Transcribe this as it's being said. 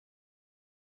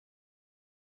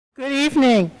Good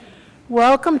evening.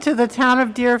 Welcome to the Town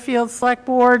of Deerfield Select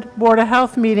Board Board of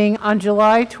Health meeting on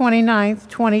July 29th,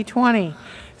 2020,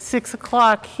 6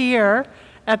 o'clock here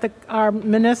at our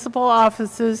municipal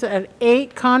offices at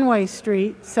 8 Conway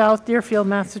Street, South Deerfield,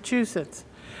 Massachusetts.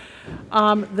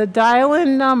 The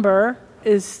dial-in number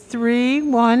is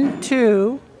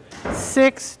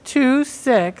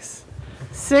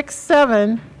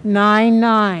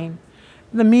 312-626-6799.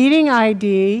 The meeting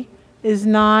ID is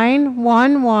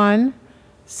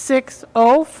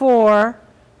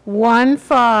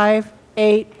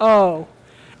 911-604-1580,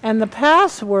 and the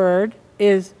password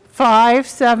is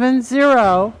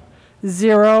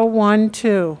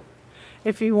 570012.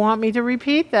 If you want me to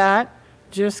repeat that,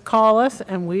 just call us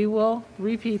and we will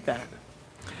repeat that.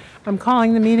 I'm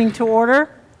calling the meeting to order.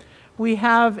 We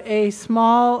have a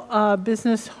small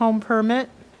business home permit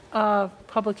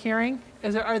public hearing.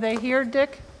 Are they here,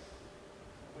 Dick?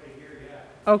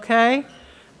 Okay,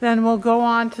 then we'll go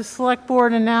on to Select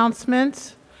Board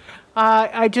announcements.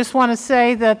 I just want to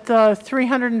say that the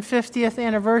 350th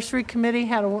Anniversary Committee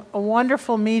had a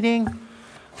wonderful meeting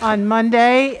on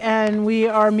Monday, and we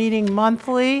are meeting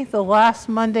monthly, the last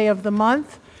Monday of the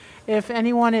month. If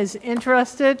anyone is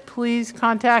interested, please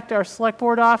contact our Select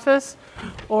Board office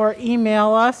or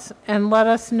email us and let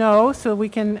us know so we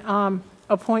can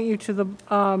appoint you to the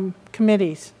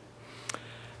committees.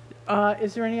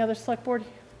 Is there any other Select Board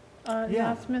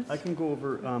announcements? I can go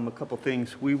over a couple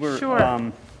things. We were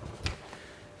Sure.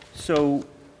 So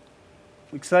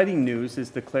exciting news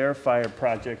is the clarifier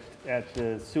project at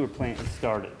the sewer plant has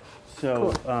started.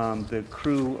 So Cool. the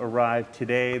crew arrived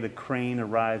today. The crane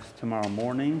arrives tomorrow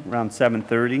morning around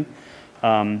 7:30.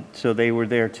 So they were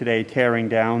there today tearing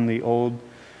down the old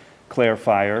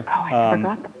clarifier. Oh, I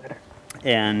forgot that.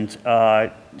 And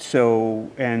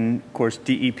and of course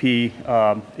DEP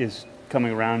is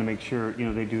coming around to make sure,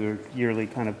 they do their yearly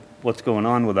kind of what's going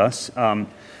on with us.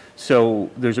 So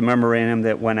there's a memorandum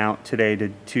that went out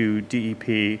today to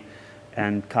DEP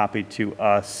and copied to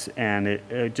us, and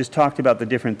it just talked about the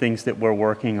different things that we're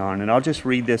working on. And I'll just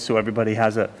read this so everybody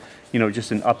has a,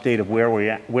 just an update of where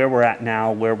we're at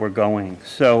now, where we're going.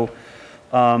 So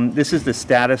this is the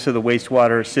status of the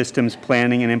wastewater systems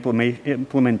planning and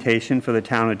implementation for the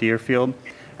town of Deerfield,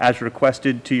 as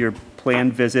requested to your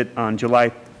planned visit on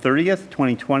July 30th,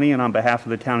 2020, and on behalf of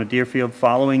the town of Deerfield,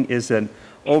 following is an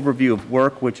overview of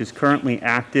work which is currently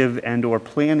active and or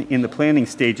in the planning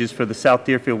stages for the South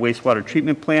Deerfield Wastewater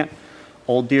Treatment Plant,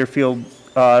 Old Deerfield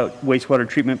Wastewater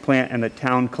Treatment Plant, and the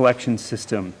town collection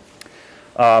system.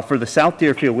 For the South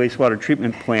Deerfield Wastewater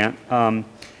Treatment Plant,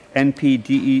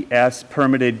 NPDES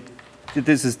permitted,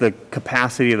 this is the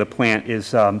capacity of the plant,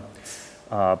 is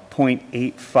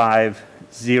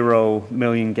 0.850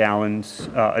 million gallons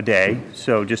a day,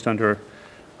 so just under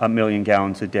a million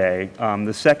gallons a day.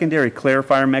 The secondary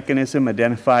clarifier mechanism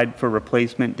identified for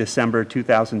replacement December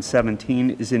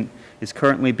 2017 is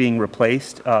currently being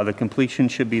replaced. The completion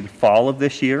should be the fall of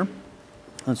this year.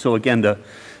 And so again,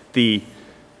 the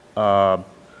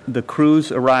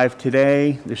crews arrived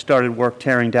today. They started work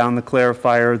tearing down the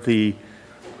clarifier.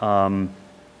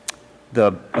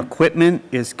 The equipment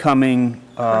is coming,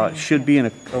 should be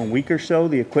in a week or so.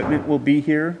 The equipment will be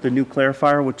here, the new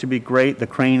clarifier, which would be great. The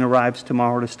crane arrives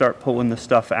tomorrow to start pulling the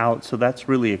stuff out. So that's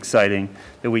really exciting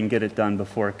that we can get it done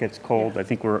before it gets cold. I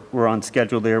think we're on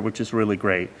schedule there, which is really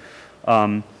great.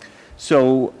 Then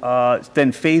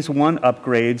phase 1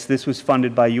 upgrades, this was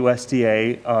funded by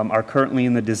USDA, are currently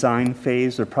in the design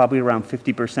phase. They're probably around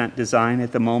 50% design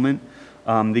at the moment.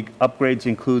 The upgrades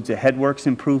includes a headworks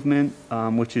improvement,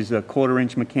 which is a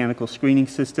 1/4-inch mechanical screening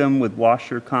system with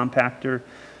washer compactor,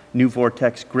 new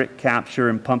vortex grit capture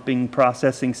and pumping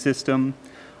processing system,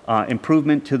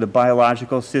 improvement to the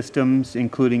biological systems,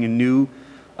 including a new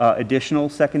additional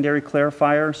secondary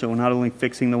clarifier. So we're not only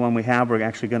fixing the one we have, we're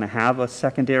actually going to have a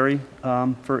secondary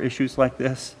for issues like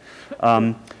this.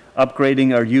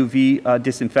 Upgrading our UV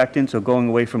disinfectant, so going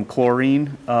away from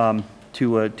chlorine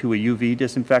to a UV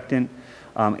disinfectant.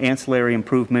 Ancillary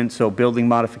improvements, so building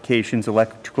modifications,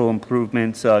 electrical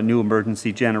improvements, new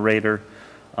emergency generator.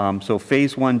 So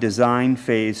phase 1 design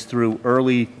phase through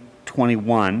early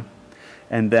 21,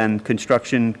 and then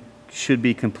construction should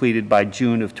be completed by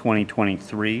June of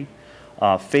 2023.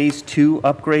 Phase 2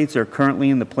 upgrades are currently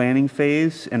in the planning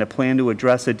phase, and a plan to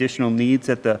address additional needs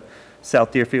at the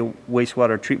South Deerfield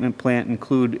Wastewater Treatment Plant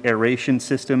include aeration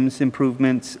systems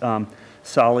improvements,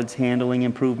 solids handling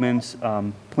improvements,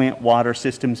 plant water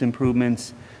systems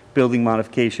improvements, building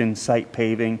modifications, site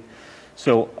paving.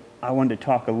 So I wanted to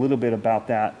talk a little bit about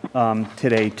that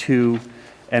today too.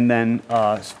 And then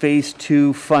Phase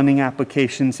 2 funding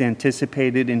applications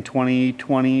anticipated in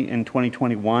 2020 and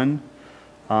 2021.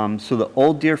 So the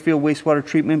old Deerfield wastewater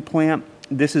treatment plant,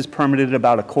 this is permitted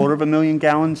about 250,000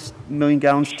 gallons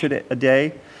a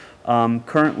day.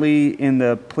 Currently in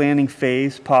the planning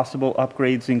phase, possible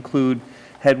upgrades include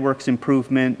headworks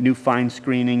improvement, new fine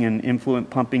screening and influent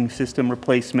pumping system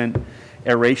replacement,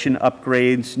 aeration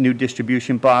upgrades, new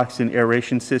distribution box and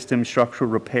aeration system structural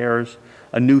repairs,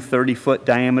 a new 30-foot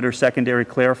diameter secondary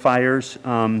clarifiers,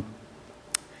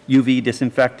 UV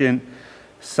disinfectant,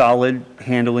 solid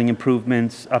handling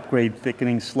improvements, upgrade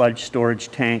thickening sludge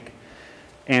storage tank,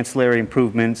 ancillary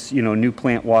improvements, new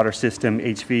plant water system,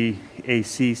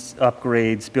 HVAC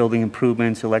upgrades, building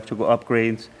improvements, electrical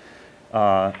upgrades,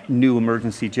 new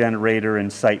emergency generator,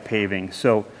 and site paving.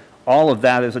 So all of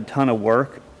that is a ton of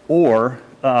work. Or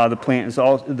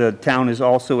the town is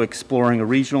also exploring a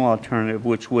regional alternative,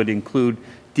 which would include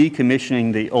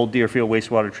decommissioning the old Deerfield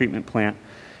wastewater treatment plant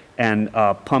and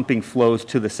pumping flows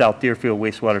to the South Deerfield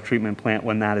wastewater treatment plant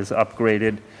when that is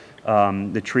upgraded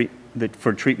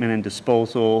for treatment and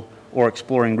disposal, or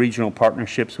exploring regional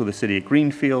partnerships with the city of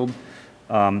Greenfield.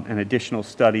 An additional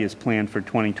study is planned for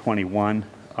 2021.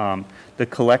 The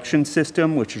collection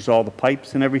system, which is all the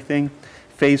pipes and everything,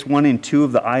 Phase 1 and 2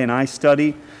 of the I&I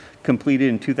study, completed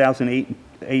in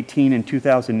 2018 and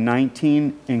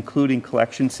 2019, including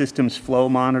collection systems, flow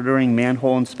monitoring,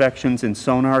 manhole inspections, and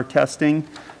sonar testing.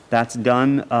 That's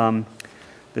done.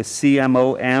 The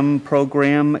CMOM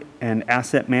program and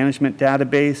asset management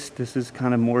database, this is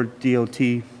kind of more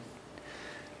DOT,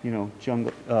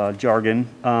 jargon,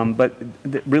 but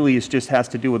it really just has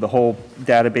to do with the whole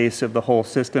database of the whole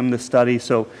system, the study.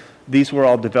 So these were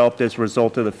all developed as a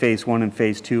result of the Phase 1 and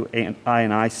Phase 2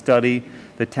 I&I study.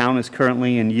 The town is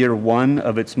currently in year 1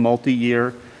 of its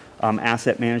multi-year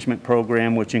asset management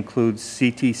program, which includes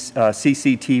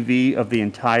CCTV of the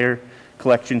entire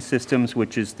collection systems,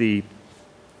 which is the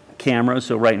cameras.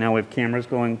 So right now we have cameras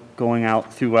going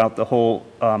out throughout the whole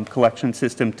collection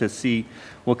system to see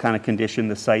what kind of condition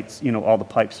the sites, all the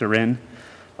pipes are in,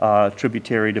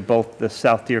 tributary to both the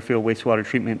South Deerfield wastewater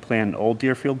treatment plant and Old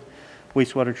Deerfield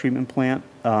wastewater treatment plant.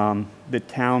 The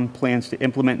town plans to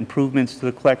implement improvements to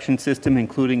the collection system,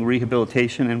 including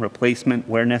rehabilitation and replacement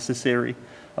where necessary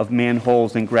of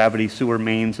manholes and gravity sewer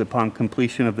mains upon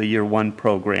completion of the year 1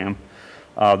 program.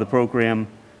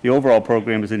 The overall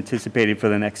program is anticipated for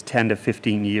the next 10 to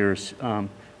 15 years,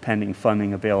 pending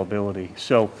funding availability.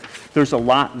 So there's a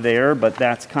lot there, but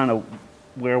that's kind of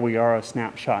where we are, a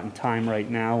snapshot in time right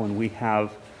now, and we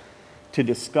have to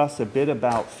discuss a bit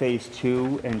about Phase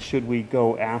 2 and should we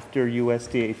go after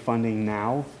USDA funding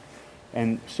now.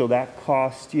 And so that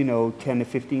costs, $10,000 to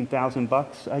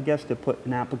 $15,000, I guess, to put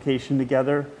an application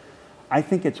together. I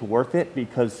think it's worth it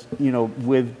because,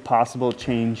 with possible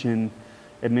change in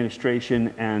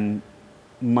administration and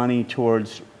money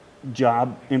towards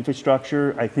job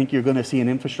infrastructure, I think you're going to see an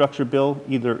infrastructure bill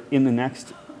either in the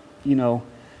next,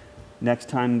 next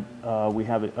time we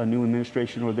have a new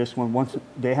administration or this one. Once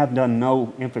they have done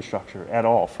no infrastructure at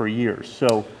all for years.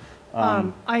 So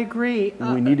I agree.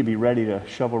 We need to be ready to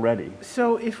shovel ready.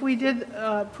 So if we did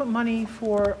put money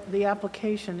for the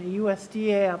application, a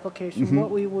USDA application, what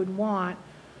we would want,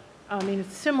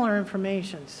 it's similar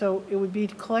information. So it would be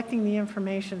collecting the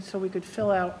information so we could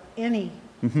fill out any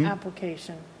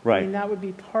application. Right. That would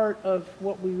be part of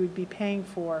what we would be paying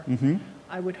for,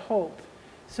 I would hope,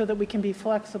 so that we can be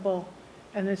flexible.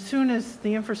 And as soon as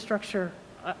the infrastructure,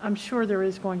 I'm sure there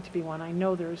is going to be one. I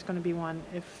know there is going to be one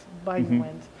if Biden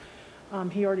wins.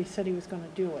 He already said he was going to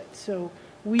do it. So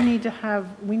we need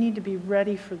to be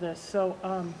ready for this. So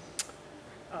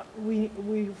we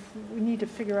need to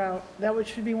figure out, that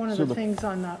should be one of the things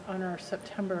on our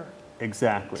September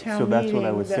exactly. town So that's meeting, what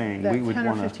I was saying. That We would $10,000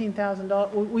 or want to.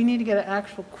 $15,000. We need to get an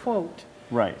actual quote,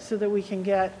 Right. so that we can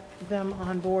get them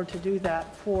on board to do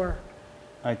that for,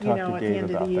 I talked to at the Dave end of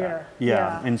about the year. that.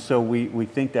 Yeah, and so we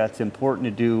think that's important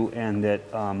to do, and that,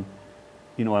 I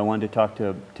wanted to talk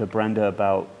to Brenda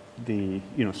about the,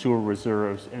 sewer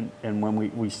reserves, and when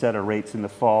we set our rates in the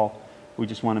fall, we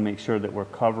just want to make sure that we're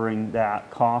covering that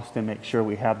cost and make sure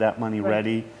we have that money Right.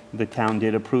 ready. The town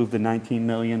did approve the 19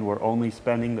 million. We're only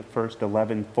spending the first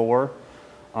 11.4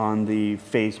 on the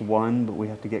Phase 1, but we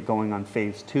have to get going on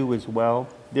Phase 2 as well.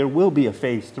 There will be a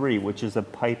Phase 3, which is a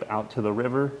pipe out to the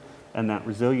river and that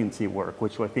resiliency work,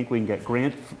 which I think we can get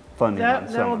grant funding on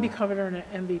that will some. be covered in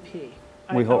an MVP.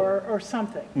 We hope. Or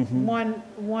something.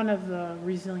 One of the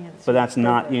resiliency. But that's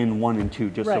not programs. in 1 and 2,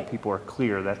 just so Right. people are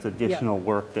clear. That's additional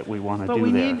work that we want to But do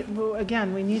we there.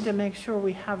 we need to make sure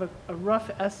we have a rough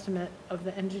estimate of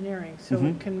the engineering, so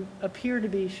it can appear to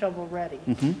be shovel-ready.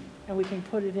 and we can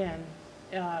put it in,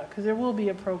 because there will be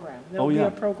a program. There Oh, will be yeah.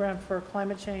 a program for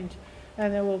climate change,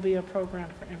 and there will be a program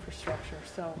for infrastructure,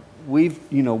 so. We've,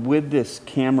 with this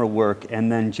camera work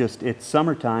and then just, it's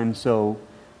summertime, so,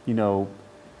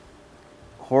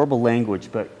 horrible language,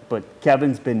 but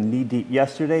Kevin's been knee deep.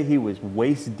 Yesterday, he was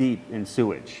waist deep in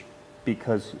sewage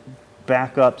because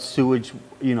backup sewage,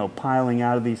 piling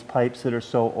out of these pipes that are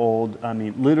so old. I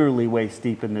mean, literally waist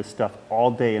deep in this stuff all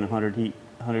day in 100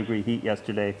 degree heat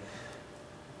yesterday.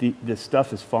 The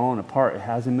stuff is falling apart. It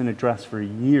hasn't been addressed for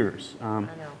years. know.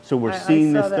 So we're I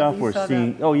seeing saw this that. stuff. You We're saw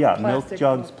seeing, that oh yeah, milk plastic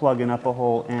jugs book. plugging up a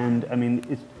hole. And I mean,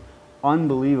 it's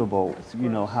unbelievable,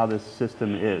 gross. how this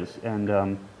system is.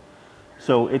 And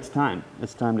so it's time.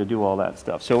 It's time to do all that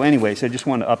stuff. So anyways, I just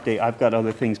want to update. I've got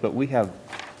other things, but we have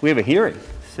a hearing.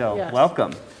 So Yes.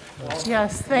 welcome.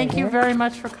 Yes, thank you very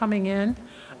much for coming in.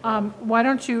 Why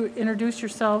don't you introduce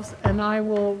yourselves, and I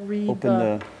will read Open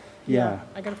the, yeah.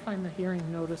 I gotta find the hearing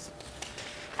notice.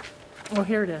 Oh,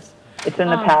 here it is. It's in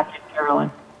the pack, Carolyn.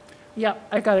 Yep,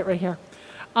 I got it right here.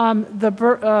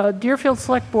 The Deerfield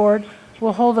Select Board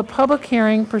will hold a public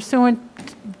hearing pursuant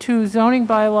to zoning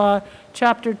bylaw,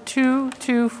 Chapter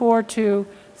 2242,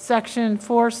 Section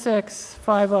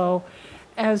 4650,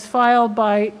 as filed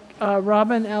by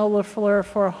Robin L. LaFleur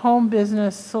for a home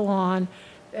business salon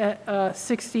at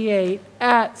 68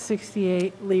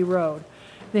 Lee Road.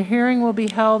 The hearing will be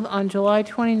held on July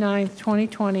 29th,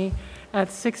 2020, at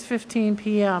 6:15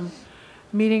 p.m.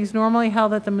 Meetings normally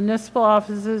held at the municipal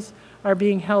offices are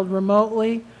being held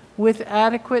remotely with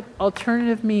adequate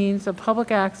alternative means of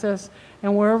public access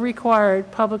and where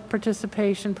required, public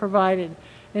participation provided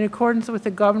in accordance with the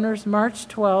Governor's March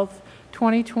 12th,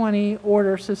 2020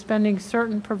 order suspending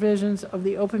certain provisions of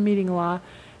the open meeting law,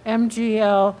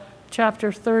 MGL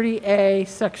Chapter 30A,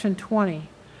 Section 20.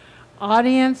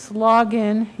 Audience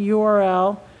login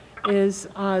URL is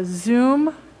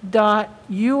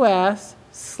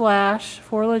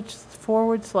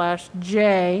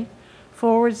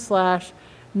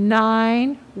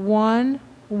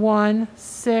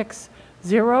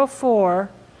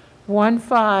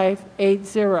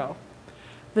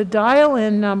The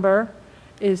dial-in number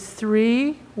is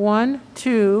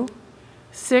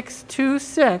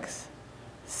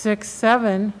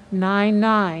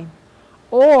 312-626-6799,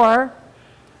 or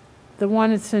the one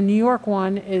that's the New York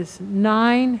one is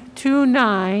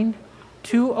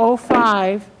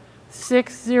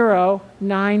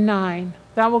 929-205-6099.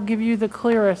 That will give you the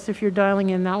clearest, if you're dialing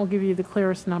in, that will give you the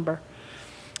clearest number.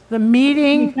 The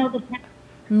meeting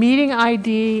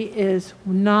ID is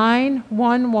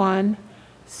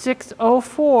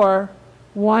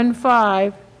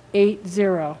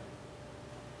 911-604-1580.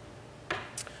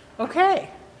 Okay.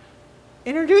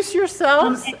 Introduce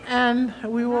yourselves, and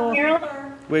we will,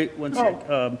 Wait, one sec.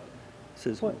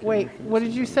 Says, wait, what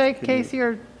did you say, Casey,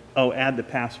 or, Oh, add the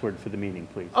password for the meeting,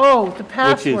 please. oh, the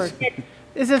password.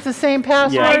 Is it the same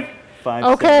password? Five,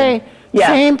 Okay, seven. Yeah.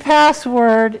 same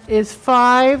password is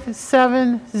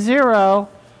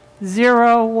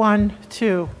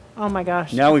 570012. Oh, my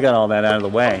gosh. Now we got all that out of the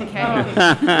way.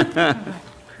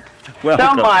 So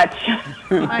Welcome. much.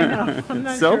 I know, I'm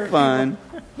not So sure. fun.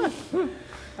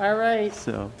 All right,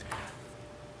 So,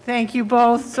 thank you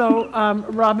both. So,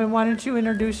 Robin, why don't you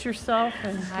introduce yourself?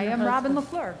 And I your am Robin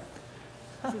husband. LaFleur.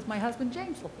 This is my husband,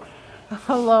 James LaFleur.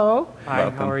 Hello, Hi,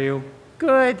 Welcome. how are you?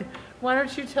 good. Why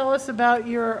don't you tell us about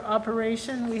your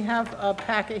operation? We have a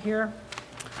packet here,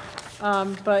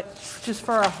 but just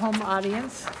for our home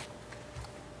audience.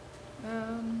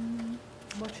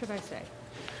 What should I say?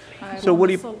 So what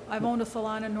do you- I've owned a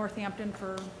salon in Northampton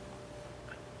for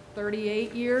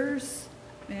 38 years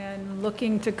and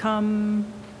looking to come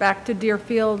back to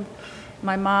Deerfield.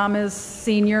 My mom is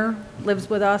senior, lives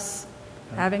with us,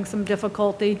 having some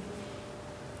difficulty,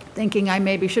 thinking I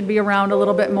maybe should be around a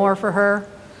little bit more for her.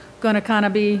 Going to kind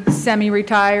of be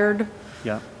semi-retired,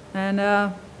 yeah. and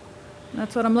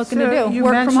that's what I'm looking to So do, you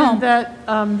work from home. mentioned that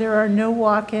there are no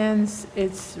walk-ins.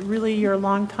 It's really your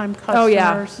longtime customers. Oh,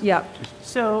 yeah, yep.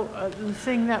 So the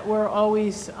thing that we're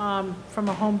always, from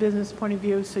a home business point of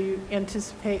view, so you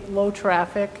anticipate low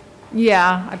traffic.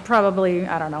 Yeah, I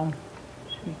don't know,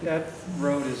 That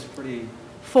road is pretty,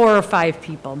 4 or 5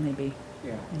 people maybe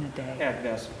yeah, in a day. at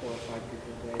best 4 or 5 people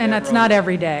a day. And That that's road not is-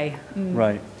 every day,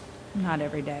 Right. not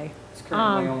every day. It's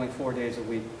currently only 4 days a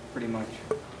week, pretty much.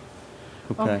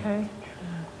 Okay. Okay.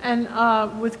 And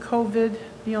with COVID,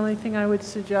 the only thing I would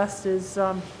suggest is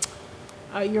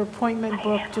your appointment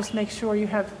book, just make sure you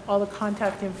have all the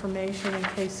contact information in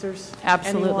case there's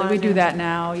Absolutely, we anyone, do and that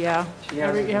now, yeah. She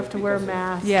hasn't You have to wear a because of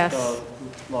mask. Yes. The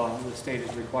law, the state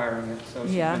is requiring it, so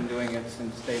she's Yeah. been doing it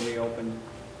since they reopened.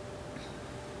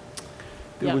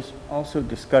 There Yeah. was also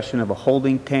discussion of a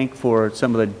holding tank for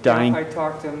some of the Yeah, dying. I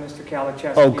talked to Mr.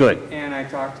 Kalichewski. Oh, good. And I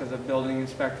talked to the building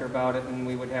inspector about it, and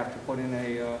we would have to put in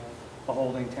a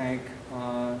holding tank,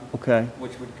 Okay,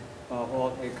 which would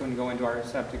hold, it couldn't go into our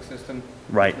septic system.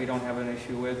 Right. Which we don't have an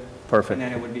issue with. perfect. And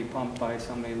then it would be pumped by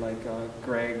somebody like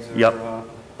Greg's or Yep.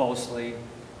 Bosley.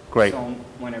 Great. So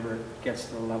whenever it gets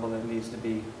to the level that it needs to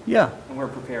be, Yeah, and we're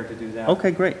prepared to do that.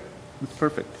 okay, great. That's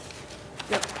perfect.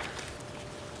 Yep.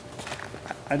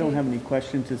 I don't have any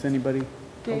questions. Does anybody?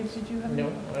 Dave, did you have any? No,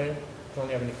 I don't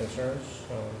have any concerns.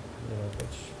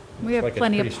 It's We have like it's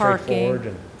plenty of pretty straightforward parking,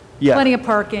 and- Yeah, plenty of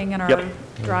parking in our Yep.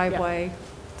 driveway.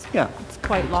 yeah. It's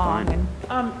quite long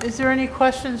and Is there any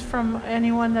questions from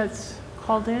anyone that's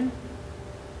called in?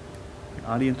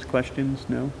 Audience questions?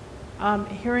 No?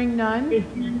 Hearing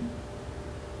none?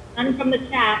 None from the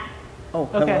chat. Oh,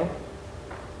 Okay. hello?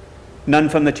 None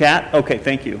from the chat? Okay,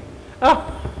 thank you. Oh,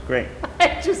 Great.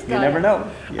 I just got You never it. know.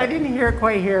 I didn't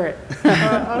quite hear it.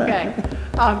 Okay.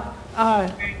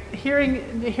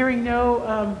 Hearing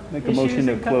no Make a motion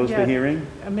to issues, close the yeah, hearing?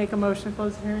 Make a motion to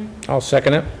close the hearing? I'll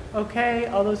second it. Okay,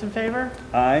 all those in favor?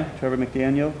 Aye. Trevor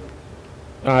McDaniel?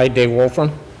 Aye, Dave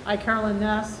Wolfram. I, Carolyn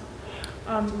Ness.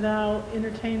 Now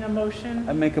entertain a motion.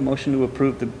 I make a motion to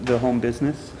approve the home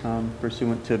business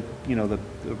pursuant to, the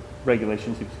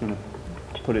regulations. He was going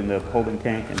to put in the holding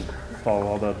tank and follow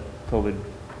all the COVID,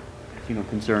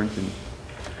 concerns. And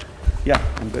yeah,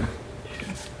 I'm good.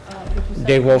 Would you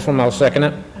Dave Wolfram, I'll second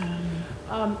it.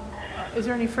 Is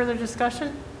there any further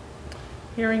discussion?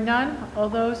 Hearing none. All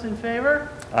those in favor?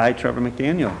 Aye. Trevor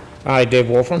McDaniel. Aye, Dave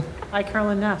Wolfram. I,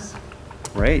 Carolyn Ness.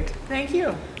 Great. Thank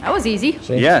you. that was easy.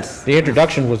 See? Yes. The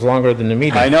introduction was longer than the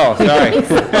meeting. I know, sorry.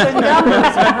 The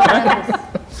numbers are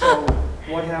horrendous. So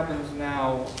what happens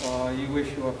now? You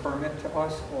issue a permit to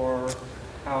us, or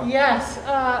how? Yes,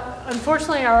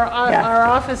 unfortunately, our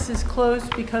office is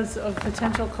closed because of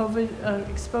potential COVID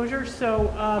exposure, so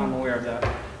I'm aware of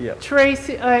that.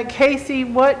 Tracy, Casey,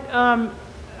 what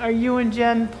are you and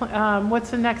Jen, what's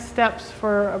the next steps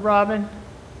for Robin?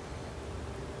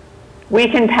 We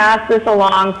can pass this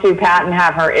along to Pat and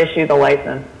have her issue the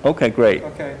license. Okay, great.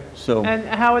 Okay. So, And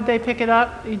how would they pick it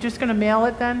up? You just going to mail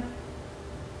it then?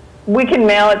 We can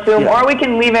mail it to them, Yeah. or we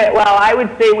can leave it, well, I would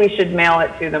say we should mail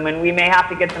it to them, and we may have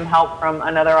to get some help from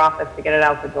another office to get it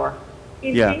out the door.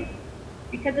 Yeah.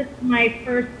 Because it's my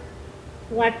first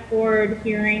select board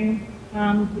hearing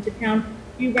with the town,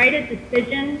 do you write a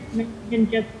decision, not even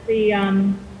just the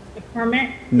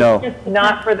permit? No. Just the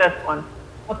Not for this one.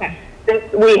 Okay.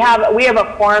 Since we have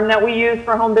a form that we use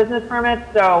for home business permits,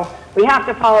 so we have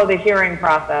to follow the hearing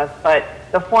process, but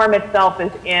the form itself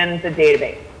is in the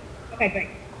database. Okay, great.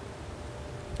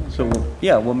 so,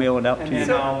 yeah, we'll mail it out to And you.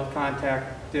 then I'll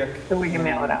contact Dick. So we can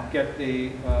mail it out. Get the,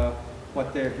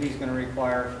 what he's gonna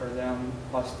require for them,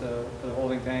 plus for the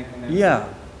holding tank, and then. Yeah.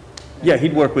 Yeah,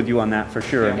 he'd work with you on that for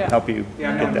sure and Yeah. help you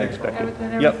Yeah, get no, that Dick's fine. inspected.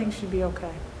 Then Yep. everything should be okay.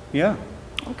 Yeah.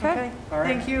 Okay. All right.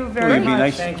 Thank you It very would be much.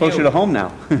 nice, Thank closer you. to home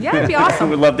now. Yeah, it'd be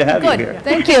awesome. We'd love to have you Good, here.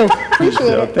 thank you.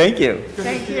 So, thank you.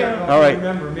 Thank you. All right.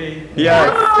 Remember me. Yeah,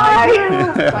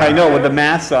 Bye. I know, with the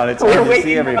masks on, it's hard to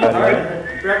see everybody,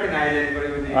 right? Recognize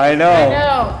anybody with the. I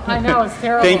know. I know, it's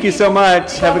terrible. Thank you so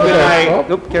much. Have a good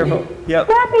night. Oop, careful. Yep.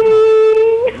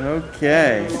 Clapping.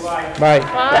 Okay. Bye. Bye.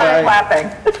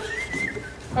 Clapping.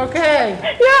 Okay,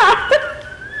 Yeah.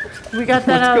 we got that What's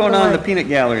out of going the on in the way. peanut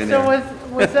gallery So there?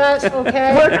 was that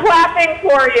okay? We're clapping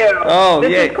for you. Oh,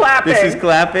 This yeah. is clapping. This is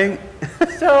clapping?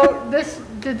 So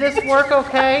did this work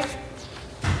okay?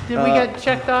 Did we get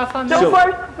checked off on So this?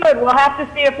 far, so good. We'll have to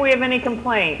see if we have any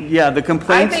complaints. Yeah, the I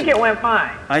complaints. think it went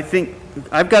fine. I think,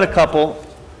 I've got a couple.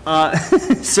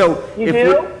 So. You if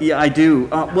do? Yeah, I do.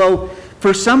 Well,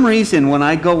 for some reason, when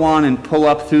I go on and pull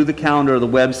up through the calendar or the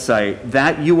website,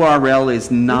 that URL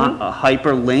is not Mm-hmm. a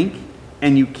hyperlink,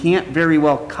 and you can't very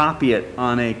well copy it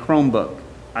on a Chromebook.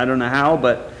 I don't know how,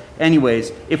 but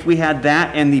anyways, if we had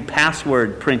that and the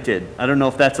password printed, I don't know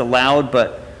if that's allowed,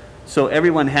 but, so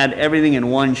everyone had everything in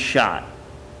one shot.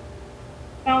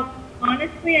 Well,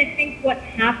 honestly, I think what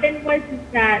happened was is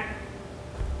that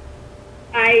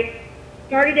I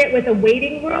started it with a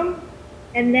waiting room,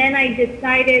 and then I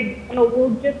decided, oh,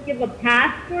 we'll just give a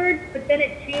password, but then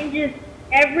it changes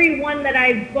every one that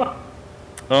I've booked.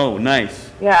 Oh, nice.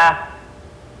 Yeah.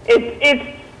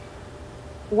 It's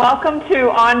welcome to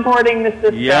onboarding the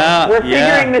system. Yeah, We're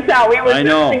figuring this out. We were I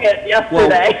know. testing it Well,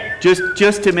 yesterday.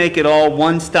 just to make it all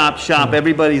one-stop shop,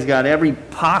 everybody's got every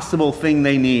possible thing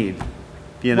they need,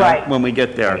 Right. when we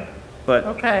get there. But,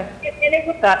 Okay, And it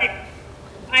was,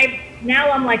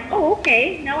 now I'm like, oh,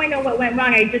 okay, now I know what went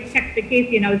wrong. I just texted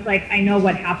Casey and I was like, I know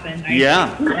what happened.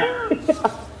 yeah,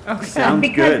 okay. sounds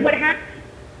Because good. what happened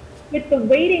with the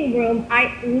waiting room,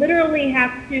 I literally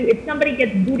have to, if somebody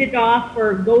gets booted off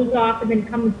or goes off and then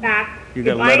comes back, You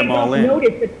gotta let them all in. if I don't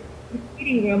notice that it's the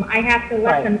waiting room, I have to let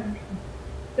Right. them in.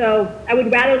 So I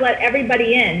would rather let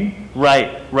everybody in.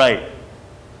 Right, right.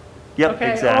 Yep,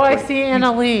 Okay, exactly. oh, I see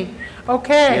Anna Lee.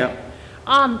 Okay. Yep.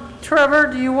 Trevor,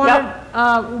 do you want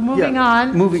to, moving Yeah,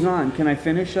 on? Moving on, can I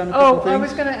finish on a couple Oh, things? I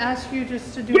was going to ask you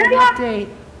just to do an Yeah. update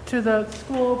to the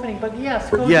school opening, but yes,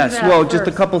 go do that Yes, well, just a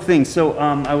first. couple things. So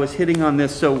I was hitting on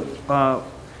this. So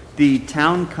the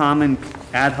Town Common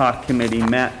Ad Hoc Committee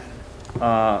met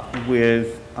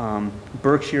with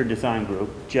Berkshire Design Group.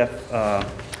 Jeff, I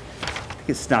think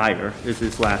it's Steyer is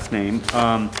his last name.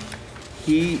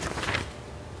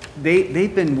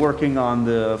 They've been working on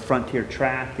the Frontier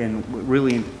track and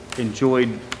really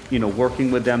enjoyed,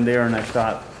 working with them there. And I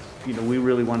thought, we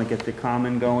really want to get the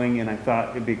Common going, and I thought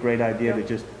it'd be a great idea to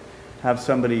just have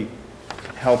somebody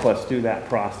help us do that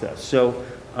process. So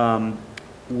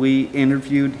we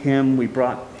interviewed him, we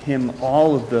brought him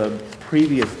all of the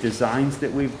previous designs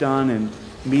that we've done and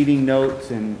meeting notes,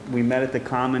 and we met at the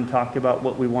Common, talked about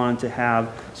what we wanted to have.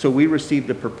 So we received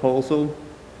a proposal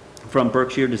from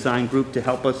Berkshire Design Group to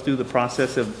help us do the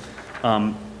process of,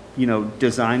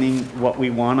 designing what we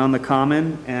want on the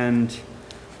Common, and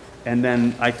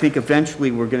then I think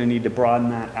eventually we're going to need to broaden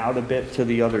that out a bit to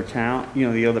the other town,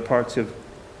 the other parts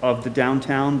of the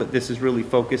downtown, but this is really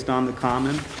focused on the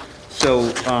Common. So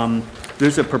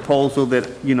there's a proposal that,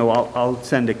 I'll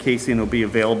send to Casey, and it'll be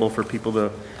available for people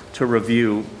to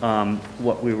review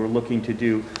what we were looking to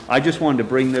do. I just wanted to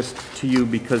bring this to you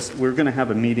because we're going to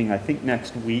have a meeting, I think,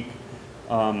 next week,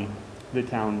 the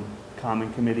Town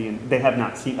Common Committee, and they have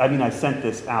not seen, I sent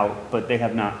this out, but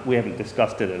we haven't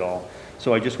discussed it at all.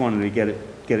 So I just wanted to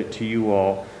get it to you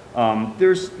all.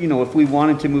 There's, if we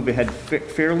wanted to move ahead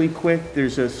fairly quick,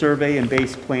 there's a survey and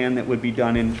base plan that would be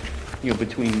done in,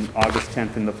 between August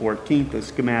 10th and the 14th, a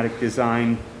schematic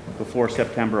design before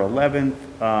September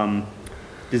 11th,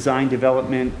 design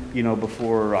development,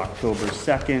 before October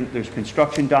 2nd. There's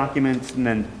construction documents, and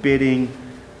then bidding,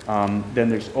 then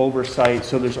there's oversight.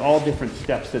 So there's all different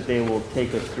steps that they will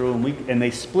take us through, and they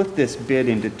split this bid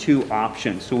into two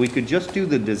options. So we could just do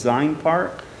the design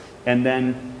part, and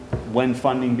then when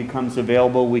funding becomes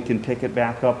available, we can pick it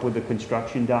back up with the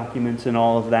construction documents and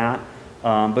all of that.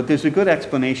 But there's a good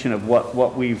explanation of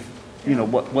what we've,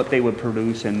 what they would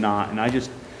produce and not. And I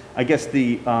guess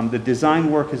the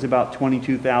design work is about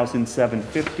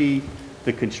 $22,750.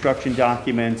 The construction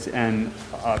documents and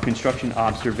construction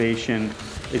observation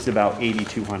is about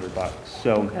 $8,200.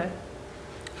 So Okay.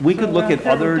 we could look at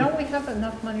other. Don't we have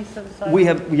enough money set aside? We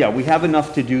have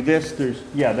enough to do this.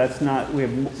 We have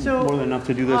So, more than enough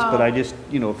to do this, but I just,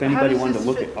 if How anybody does wanted to this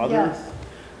look fit- at others. Yes,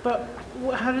 but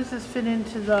how does this fit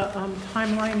into the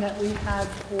timeline that we had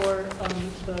for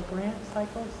the grant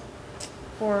cycles?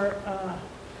 For,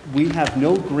 We have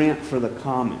no grant for the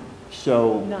Common,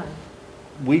 so none?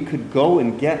 we could go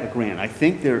and get a grant. I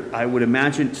think I would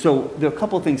imagine, so there are a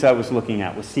couple of things I was looking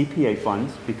at with CPA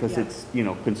funds, because Yeah. it's,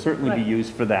 can certainly be Right.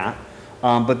 used for that.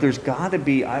 But there's got to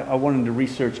be, I wanted to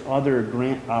research other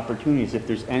grant opportunities, if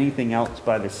there's anything else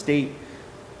by the state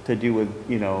to do with,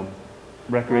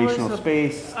 recreational Well,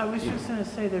 space. I was just gonna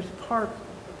say, there's park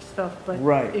stuff, but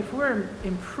Right. if we're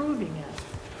improving it,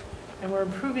 and we're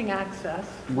improving access,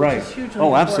 which Right. is hugely Oh,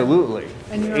 important. absolutely.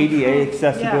 And you're ADA improve-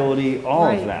 accessibility, yeah, all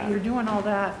right, of that. You're doing all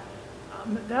that,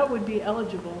 that would be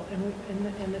eligible, and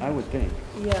I would think.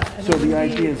 yeah. and So it would the be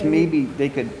idea is a- maybe they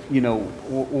could,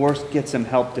 or get some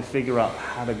help to figure out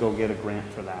how to go get a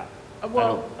grant for that.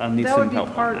 Well, I'll need that some would be help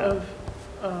on part that.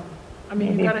 of,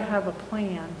 you've got to have a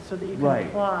plan so that you can Right.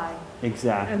 apply.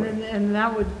 Exactly. And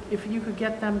that would, if you could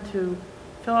get them to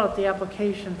fill out the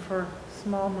application for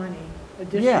small money, Yeah,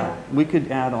 additional, we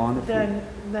could add on if we,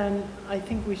 then I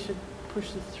think we should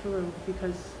push this through,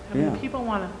 because, Yeah. people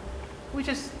want to, we I need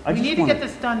just to wanna- get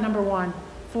this done, number one,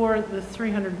 for the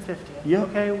 350th. Yep.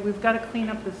 Okay, we've got to clean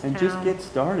up this town. and just get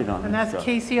started on And this that's, stuff.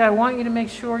 Casey, I want you to make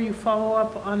sure you follow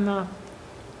up on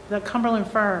the Cumberland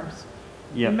Farms.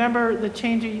 Yeah, Remember the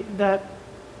change that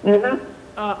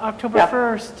October Yep.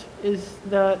 1st is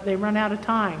they run out of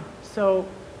time. So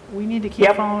we need to keep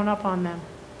Yep. following up on them.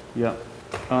 yeah.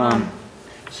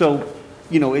 So,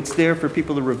 it's there for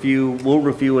people to review. We'll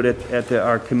review it at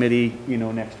our committee,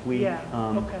 next week. Yeah,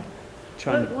 okay.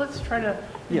 Trying to- Let's try to,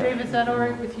 Yeah. Dave, is that all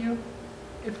right with you?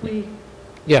 If we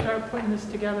Yeah. start putting this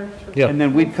together? Yeah. And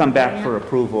then we'd come back for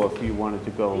approval if you wanted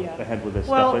to go Yeah. ahead with this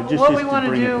Well, stuff. Just what we to want to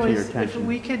bring it do to your is, if attention.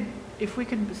 we could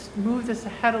move this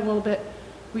ahead a little bit,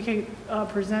 we could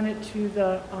present it to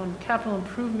the Capital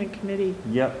Improvement Committee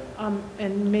Yep.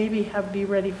 and maybe be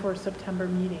ready for a September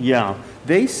meeting. Yeah,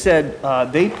 they said,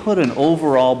 they put an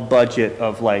overall budget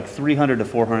of like 300 to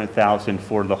 400,000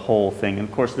 for the whole thing. And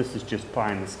of course, this is just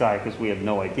pie in the sky because we have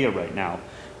no idea right now.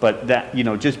 But that,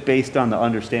 just based on the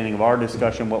understanding of our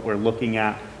discussion, what we're looking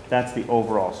at, that's the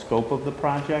overall scope of the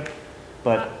project.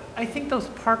 But I think those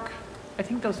park,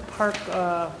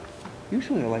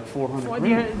 usually they're like 400 well,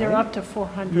 grand, they're right? up to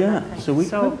 400, Yeah, I think. so we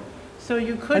could- So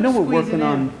you could I know we're squeeze it working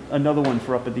on in. another one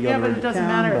for up at the Yeah, other but end it of doesn't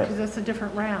town, matter but- because it's a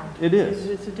different round. It is.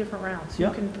 It's a different round, so Yeah.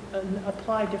 you can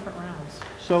apply different rounds.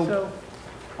 So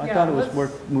I yeah, thought it was let's-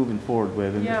 worth moving forward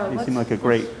with, and Yeah, they seem like a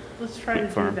great let's try to do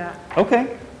firm. that. Okay,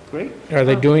 great. Are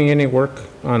they doing any work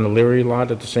on the Leary lot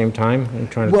at the same time? I'm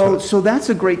trying to. Well, so that's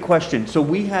a great question. So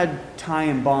we had Ty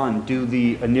and Bond do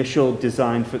the initial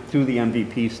design through the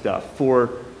MVP stuff for,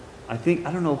 I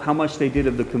don't know how much they did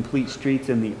of the complete streets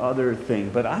and the other thing,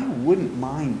 but I wouldn't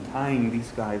mind tying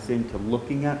these guys into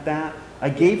looking at that. I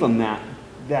gave them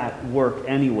that work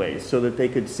anyway, so that they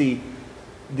could see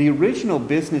the original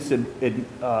business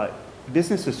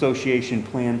association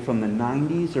plan from the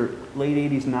 90s or late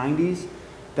 80s, 90s.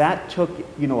 That took,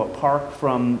 a park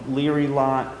from Leary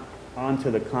Lot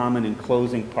onto the Common and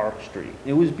closing Park Street.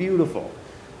 It was beautiful.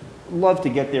 Love to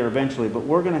get there eventually, but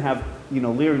we're going to have,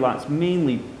 Leary Lot's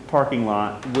mainly parking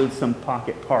lot with some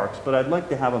pocket parks, but I'd like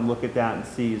to have them look at that and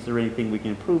see, is there anything we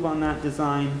can improve on that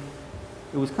design?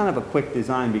 It was kind of a quick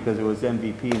design because it was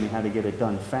MVP and they had to get it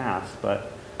done fast,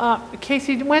 but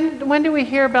Casey, when do we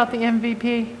hear about the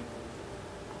MVP?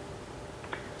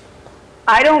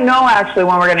 I don't know actually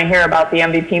when we're going to hear about the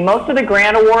MVP. Most of the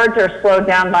grant awards are slowed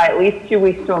down by at least 2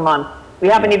 weeks to a month. We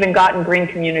haven't even gotten Green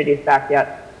Communities back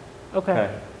yet. Okay.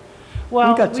 okay. Well,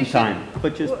 We've got some should- time,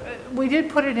 but just, We did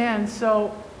put it in,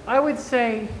 so I would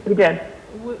say, We did.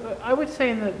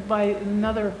 by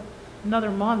another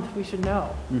month, we should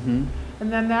know. mm-hmm.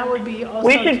 And then that would be also.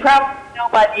 We should probably know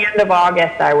by the end of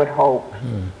August, I would hope.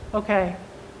 Okay.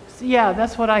 Yeah,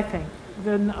 that's what I think,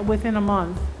 then within a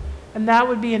month. And that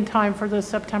would be in time for the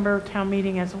September town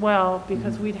meeting as well,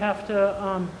 because we'd have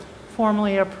to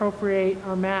formally appropriate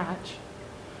our match.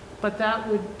 But that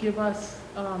would give us,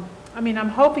 I'm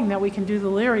hoping that we can do the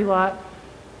Leary lot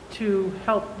to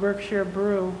help Berkshire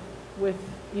Brew with,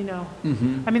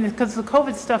 because the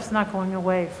COVID stuff's not going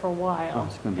away for a while. Oh,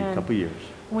 it's going to be a And couple years.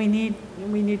 we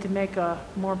need to make a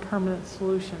more permanent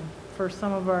solution for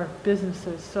some of our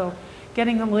businesses. So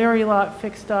getting the Leary lot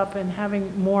fixed up and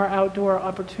having more outdoor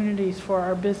opportunities for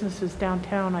our businesses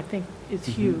downtown, I think is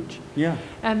huge. Yeah.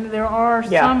 And there are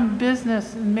Yeah. some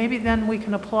business, and maybe then we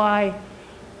can apply,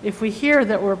 if we hear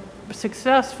that we're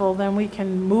successful, then we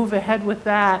can move ahead with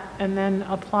that and then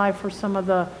apply for some of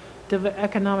the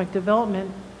economic development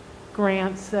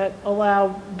grants that allow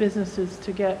businesses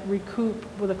to recoup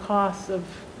with the costs of,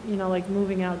 like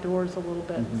moving outdoors a little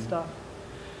bit and stuff.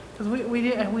 Because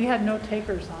we had no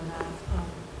takers on that.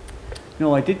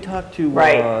 No, I did talk to,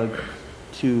 Right.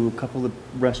 to a couple of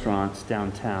restaurants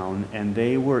downtown, and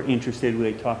they were interested.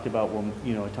 They talked about,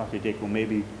 I talked to Dick,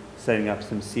 maybe setting up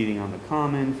some seating on the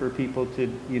common for people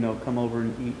to, come over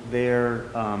and eat there.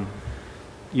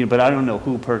 But I don't know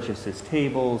who purchases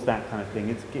tables, that kind of thing.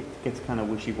 It gets kind of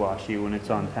wishy-washy when it's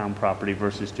on town property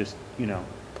versus just,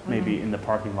 maybe in the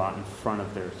parking lot in front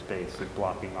of their space and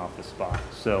blocking off the spot.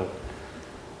 So,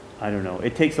 I don't know.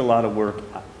 It takes a lot of work.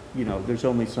 There's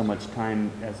only so much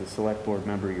time as a select board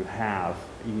member you have.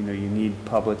 You need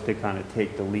public to kind of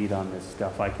take the lead on this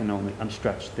stuff. I'm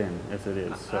stretched thin as it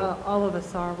is, so. All of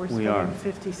us are. We are. We're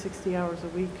spending 50, 60 hours a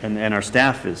week. And our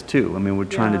staff is too. We're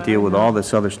trying Yeah, to deal I with know. all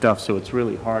this other stuff, so it's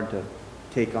really hard to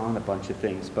take on a bunch of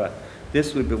things. But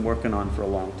this we've been working on for a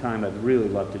long time. I'd really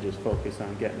love to just focus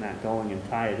on getting that going and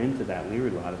tie it into that Leary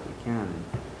lot if we can. And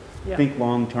Yeah. think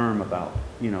long-term about,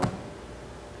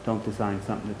 don't design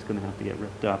something that's gonna have to get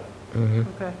ripped up.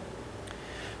 Okay.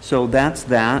 So that's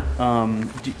that.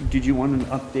 Did you want an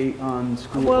update on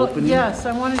school Well, opening? yes,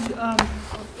 I wanted,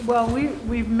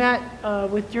 we've met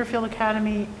with Deerfield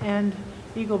Academy and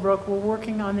Eagle Brook. We're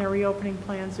working on their reopening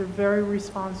plans. They're very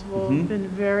responsible, Mhm. been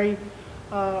very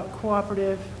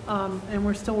cooperative, and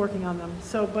we're still working on them.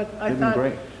 So, but I They've been thought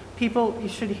great. you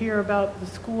should hear about the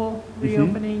school Mhm.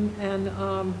 reopening and,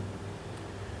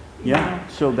 Yeah,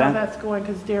 so how that, that's going,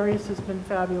 because Darius has been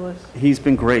fabulous. he's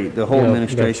been great, the whole Yeah, the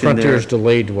administration there. Frontier's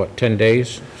delayed, 10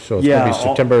 days? So it's Yeah, going to be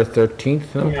all- September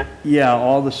 13th now? Yeah. Yeah,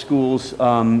 all the schools,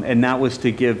 and that was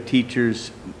to give teachers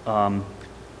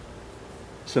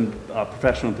some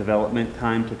professional development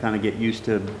time to kind of get used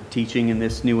to teaching in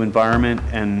this new environment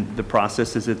and the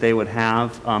processes that they would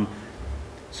have.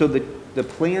 So the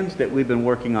plans that we've been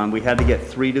working on, we had to get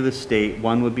 3 to the state.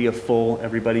 One would be a full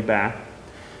everybody back,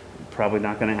 probably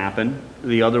not going to happen.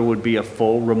 The other would be a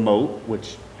full remote,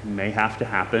 which may have to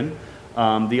happen.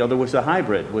 The other was a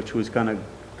hybrid, which was going to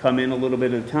come in a little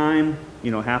bit at a time.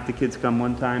 You know, half the kids come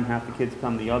one time, half the kids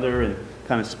come the other, and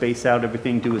kind of space out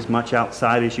everything, do as much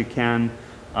outside as you can.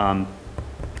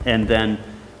 And then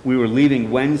we were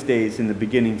leaving Wednesdays in the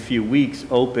beginning few weeks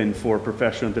open for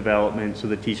professional development so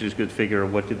the teachers could figure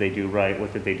what did they do right,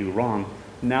 what did they do wrong.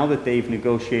 Now that they've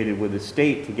negotiated with the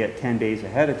state to get 10 days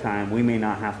ahead of time, we may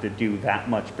not have to do that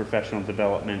much professional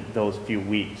development those few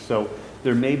weeks. So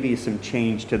there may be some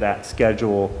change to that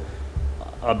schedule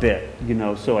a bit, you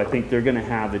know, so I think they're going to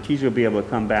have, the teacher will be able to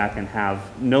come back and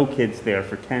have no kids there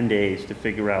for 10 days to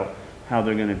figure out how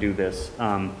they're going to do this.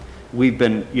 We've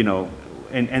been, you know,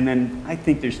 and then I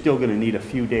think they're still going to need a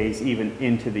few days even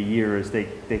into the year as they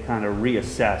kind of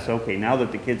reassess, okay, now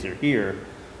that the kids are here,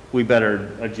 we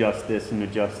better adjust this and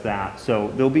adjust that. So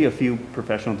there'll be a few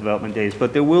professional development days,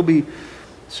 but there will be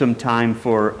some time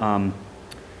for,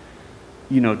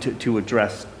 you know, to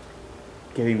address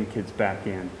getting the kids back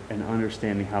in and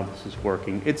understanding how this is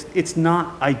working. It's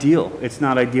not ideal. It's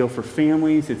not ideal for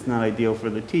families. It's not ideal for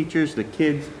the teachers, the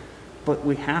kids, but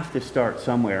we have to start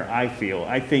somewhere, I feel.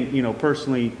 I think, you know,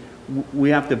 personally,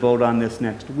 we have to vote on this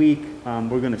next week.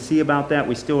 We're going to see about that.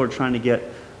 We still are trying to get,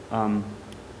 I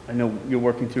know you're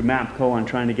working through MAPCO on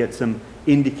trying to get some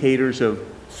indicators of,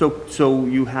 so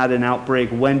you had an outbreak,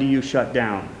 when do you shut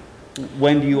down?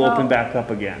 When do you open back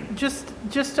up again? Just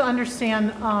to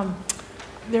understand,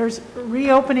 there's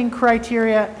reopening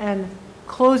criteria and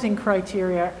closing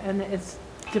criteria, and it's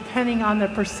depending on the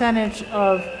percentage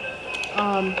of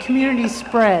community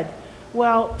spread.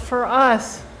 Well, for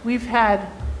us, we've had,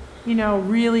 you know,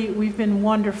 really, we've been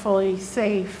wonderfully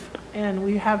safe, and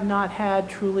we have not had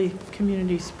truly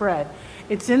community spread.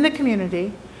 It's in the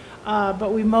community,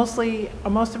 but we mostly,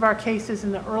 most of our cases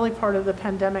in the early part of the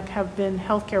pandemic have been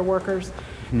healthcare workers,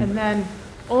 and then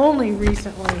only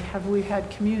recently have we had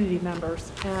community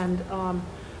members, and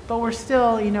but we're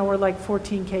still, you know, we're like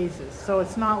 14 cases, so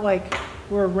it's not like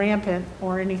we're rampant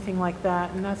or anything like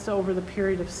that, and that's over the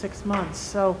period of 6 months.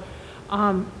 So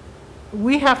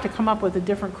we have to come up with a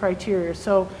different criteria.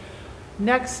 So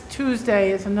next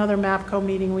Tuesday is another MAPCO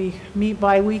meeting. We meet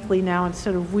bi-weekly now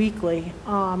instead of weekly,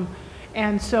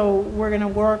 and so we're going to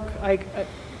work. I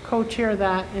co-chair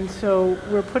that, and so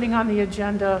we're putting on the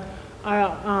agenda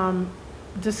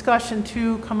discussion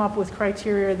to come up with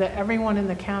criteria that everyone in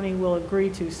the county will agree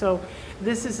to. So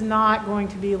this is not going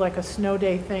to be like a snow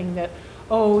day thing that,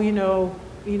 oh, you know,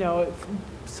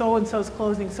 so-and-so's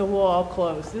closing, so we'll all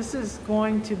close. This is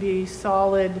going to be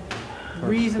solid,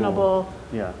 reasonable,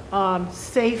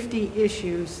 safety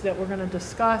issues that we're going to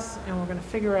discuss, and we're going to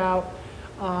figure out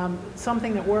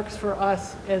something that works for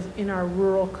us as in our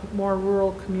more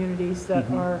rural communities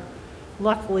that are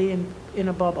luckily in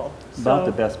a bubble. About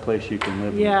the best place you can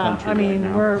live in the country I mean,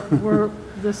 right now. we're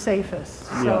the safest.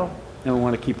 So. Yeah, and we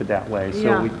want to keep it that way. So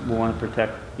Yeah. we want to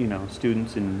protect, you know,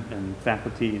 students and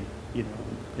faculty, you know,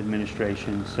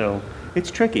 administration. So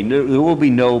it's tricky. There will be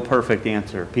no perfect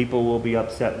answer. People will be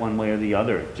upset one way or the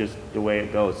other, just the way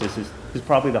it goes. This is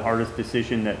probably the hardest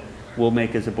decision that we'll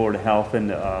make as a Board of Health,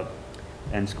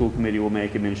 and school committee will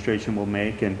make, administration will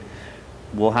make, and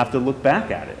we'll have to look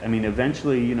back at it. I mean,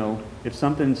 eventually, you know, if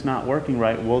something's not working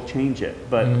right, we'll change it.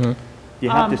 But you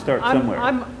have to start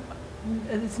somewhere.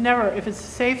 It's never, if it's a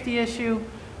safety issue,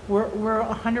 we're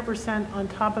 100% on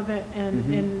top of it,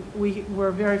 and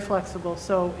we're very flexible.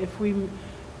 So if we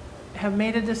have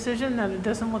made a decision that it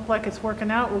doesn't look like it's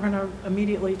working out, we're going to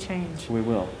immediately change. We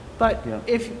will. But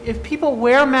if people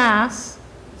wear masks,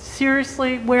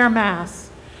 seriously wear masks,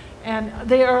 and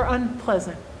they are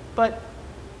unpleasant, but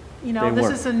you know, this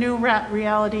is a new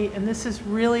reality, and this is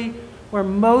really where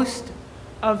most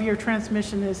of your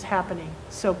transmission is happening.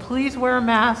 So please wear a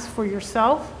mask for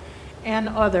yourself and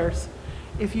others.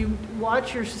 If you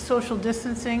watch your social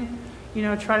distancing, you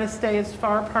know, try to stay as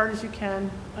far apart as you can,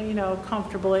 you know,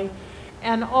 comfortably.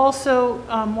 And also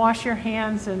wash your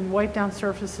hands and wipe down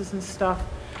surfaces and stuff.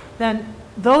 Then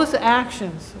those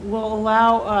actions will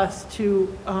allow us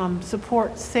to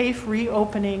support safe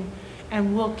reopening,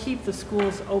 and we'll keep the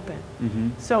schools open.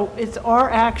 So it's our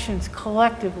actions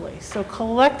collectively. So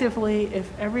collectively, if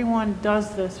everyone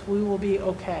does this, we will be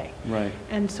okay. Right.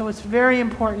 And so it's very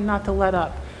important not to let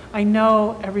up. I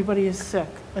know everybody is sick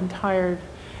and tired,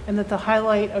 and that the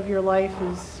highlight of your life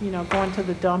is, you know, going to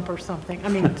the dump or something. I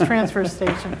mean, transfer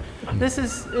station.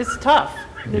 It's tough.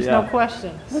 There's no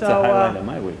question. That's a highlight of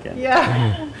my weekend.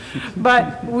 Yeah,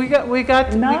 but we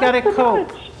got to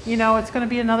cope. You know, it's going to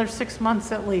be another 6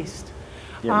 months at least.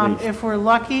 Yeah, at least. If we're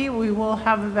lucky, we will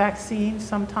have a vaccine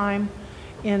sometime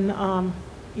in,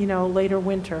 later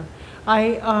winter.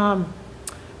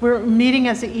 We're meeting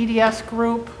as an EDS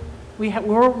group.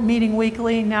 We're meeting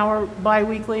weekly, now we're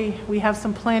bi-weekly. We have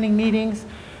some planning meetings.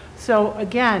 So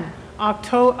again,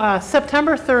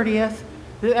 September 30th,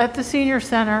 at the senior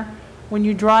center, when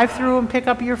you drive through and pick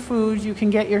up your food, you can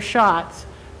get your shots.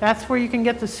 That's where you can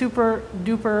get the super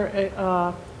duper,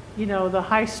 the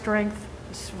high strength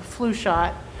flu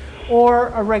shot or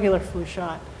a regular flu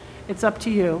shot. It's up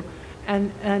to you.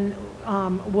 And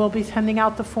we'll be sending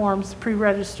out the forms,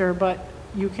 pre-register, but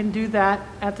you can do that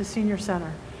at the senior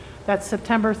center. That's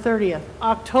September 30th.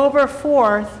 October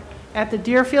 4th, at the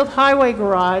Deerfield Highway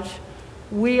Garage,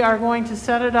 we are going to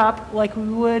set it up like we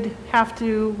would have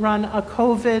to run a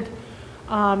COVID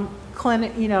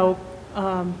clinic,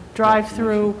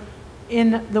 drive-through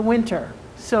in the winter.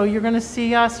 So you're going to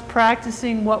see us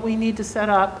practicing what we need to set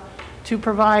up to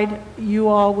provide you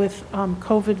all with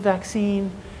COVID vaccine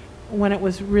when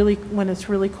it's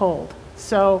really cold.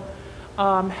 So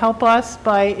help us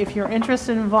by, if you're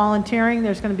interested in volunteering,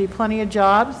 there's going to be plenty of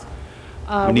jobs.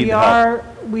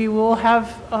 We will have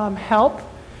help.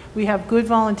 We have good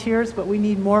volunteers, but we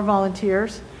need more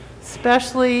volunteers.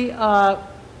 Especially,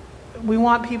 we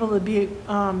want people to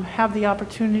have the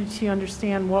opportunity to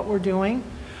understand what we're doing.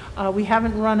 We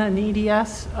haven't run an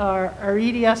EDS. Our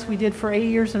EDS we did for 8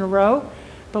 years in a row,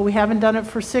 but we haven't done it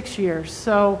for 6 years.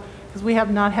 So, because we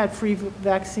have not had free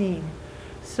vaccine.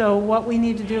 So what we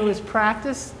need to do is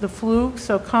practice the flu.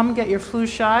 So come get your flu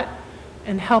shot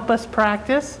and help us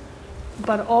practice.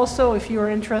 But also, if you're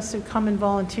interested, come and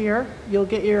volunteer. You'll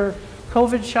get your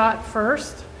COVID shot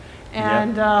first.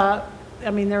 And,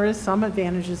 there is some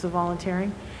advantages of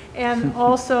volunteering. And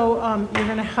also, you're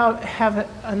going to have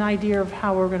an idea of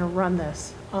how we're going to run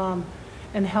this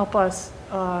and help us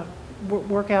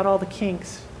work out all the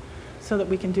kinks so that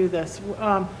we can do this.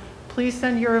 Please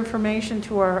send your information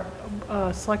to our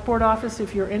select board office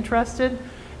if you're interested.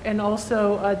 And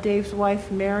also, Dave's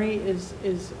wife, Mary, is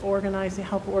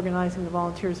help organizing the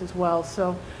volunteers as well.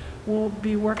 So we'll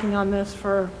be working on this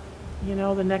for,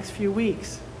 the next few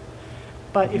weeks.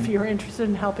 But if you're interested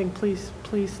in helping, please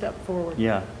step forward.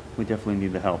 Yeah, we definitely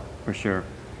need the help, for sure.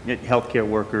 Healthcare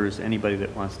workers, anybody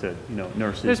that wants to,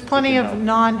 nurses. There's plenty of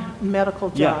non-medical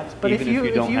jobs. Yeah, but if even you if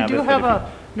you don't have do it, have but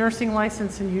a nursing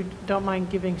license and you don't mind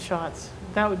giving shots,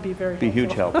 that would be very helpful. Be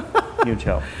huge help, huge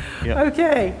help. Yeah.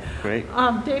 Okay. Great.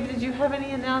 Dave, did you have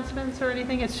any announcements or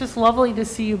anything? It's just lovely to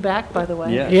see you back, by the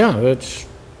way. Yeah. Yeah, it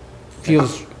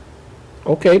feels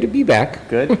okay to be back.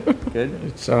 Good, good.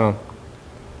 It's,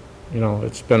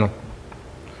 it's been a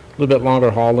little bit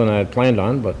longer haul than I had planned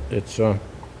on, but it's, I'm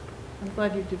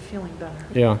glad you're feeling better.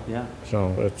 yeah. Yeah. So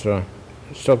it's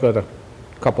still got a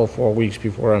couple, 4 weeks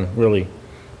before I'm really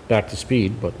back to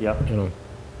speed, but, Yep.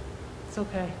 It's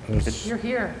okay. It's- You're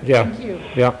here. Yeah. Thank you.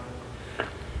 yeah.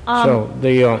 So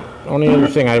the only other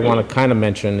thing I want to kind of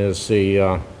mention is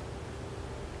the,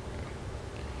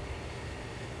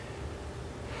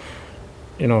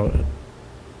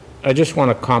 I just want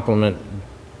to compliment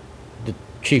the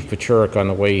Chief Pachurik on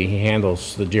the way he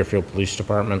handles the Deerfield Police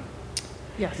Department.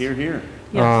 Yes. Here, here.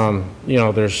 Yes.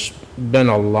 There's been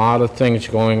a lot of things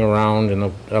going around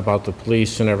about the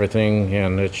police and everything,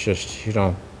 and it's just,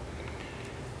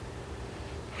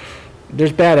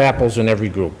 there's bad apples in every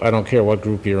group. I don't care what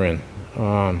group you're in.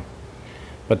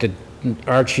 But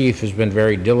our chief has been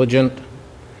very diligent.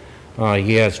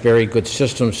 He has very good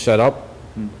systems set up.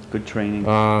 Good training.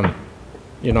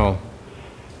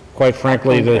 Quite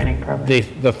frankly, Training program.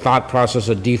 the thought process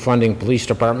of defunding police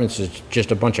departments is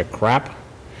just a bunch of crap.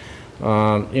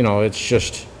 It's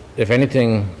just, if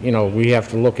anything, we have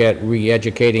to look at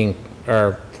re-educating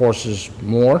our forces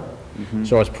more.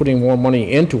 So it's putting more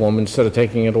money into them instead of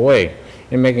taking it away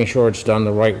and making sure it's done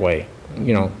the right way,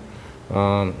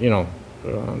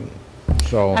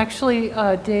 so. Actually,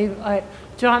 Dave,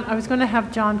 John, I was going to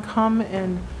have John come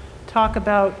and talk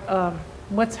about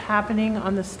what's happening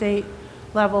on the state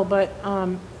level, but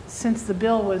since the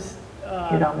bill was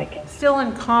still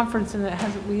in conference and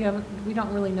we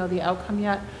don't really know the outcome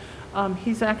yet,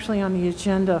 he's actually on the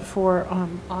agenda for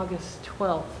August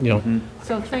 12th.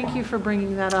 So thank you for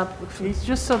bringing that up,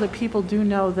 just so that people do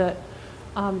know that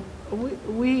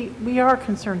we are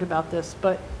concerned about this,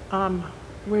 but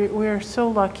we're so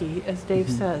lucky, as Dave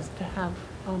says, to have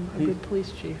a good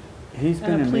police chief. He's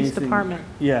been and a police amazing. department.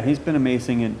 Yeah, he's been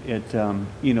amazing at,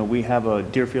 we have a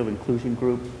Deerfield Inclusion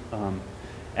Group,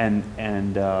 and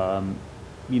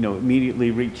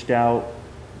immediately reached out,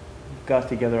 got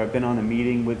together. I've been on a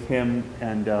meeting with him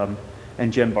and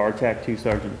Jen Bartek too.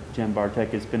 Sergeant Jen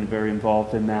Bartek has been very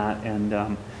involved in that,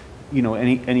 and you know,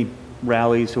 any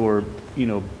rallies or, you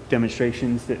know,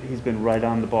 demonstrations, that he's been right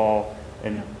on the ball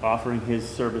and offering his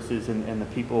services and the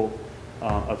people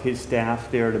of his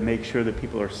staff there to make sure that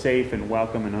people are safe and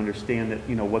welcome and understand that,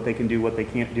 you know, what they can do, what they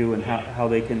can't do, and how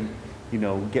they can, you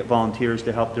know, get volunteers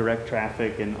to help direct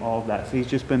traffic and all of that. So he's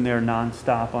just been there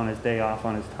nonstop on his day off,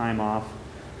 on his time off.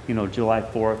 You know, July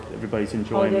 4th, everybody's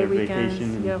enjoying their Holiday weekends,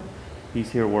 vacation, and yep. he's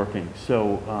here working.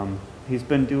 So he's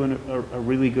been doing a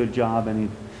really good job,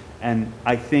 and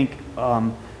I think,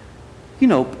 you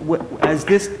know, as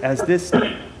this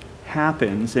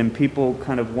happens and people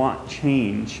kind of want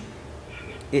change,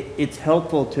 it's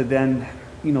helpful to then,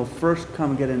 you know, first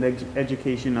come get an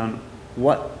education on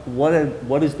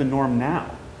what is the norm now.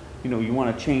 You know, you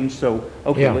want to change, so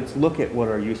okay, Yeah. let's look at what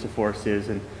our use of force is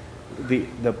and the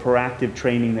proactive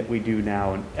training that we do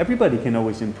now, and everybody can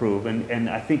always improve. And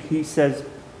I think he says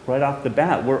right off the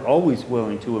bat, we're always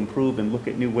willing to improve and look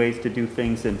at new ways to do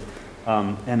things and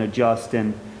adjust.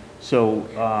 And so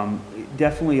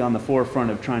definitely on the forefront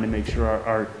of trying to make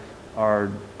sure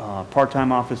our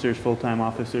part-time officers, full-time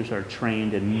officers are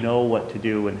trained and know what to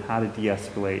do and how to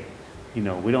de-escalate. You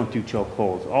know, we don't do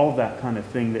chokeholds. All of that kind of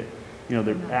thing that, you know,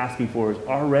 they're asking for is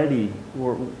already,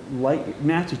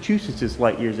 Massachusetts is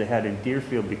light years ahead, and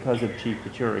Deerfield, because of Chief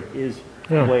Pachurik, is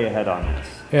way ahead on this.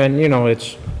 And, you know,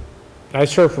 I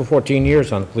served for 14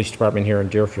 years on the police department here in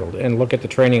Deerfield, and look at the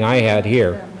training I had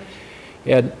here.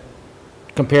 And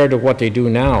compared to what they do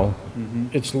now,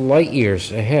 it's light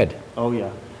years ahead. Oh, yeah.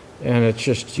 And it's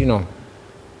just, you know,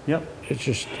 Yep. it's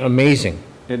just amazing.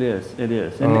 It is.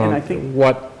 And I think,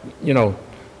 What, you know,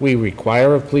 we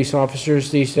require of police officers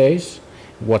these days,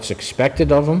 what's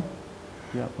expected of them.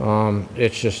 yep,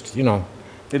 It's just, you know,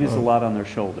 it is a lot on their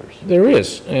shoulders, there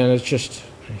is, and it's just,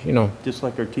 you know, just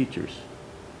like our teachers.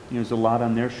 You know, there's a lot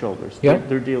on their shoulders. Yeah.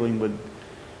 They're dealing with,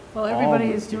 Well, everybody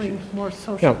the is doing issues. more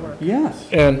social Yeah. work. yes.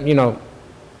 and, you know,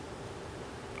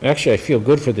 actually, I feel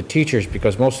good for the teachers,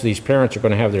 because most of these parents are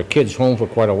going to have their kids home for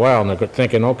quite a while, and they're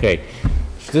thinking, okay,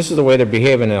 if this is the way they're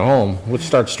behaving at home, let's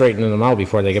start straightening them out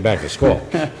before they get back to school.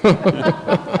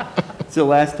 It's the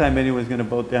last time anyone's going to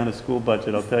vote down a school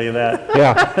budget, I'll tell you that.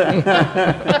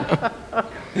 Yeah.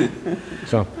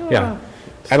 So, yeah.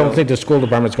 I don't think the school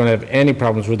department's going to have any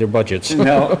problems with their budgets.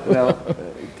 No,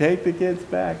 take the kids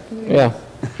back. Yeah.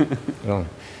 So,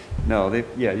 No,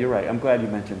 yeah, you're right. I'm glad you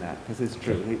mentioned that, because it's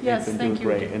true. Yes, He's been thank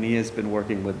doing you. great, and he has been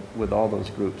working with all those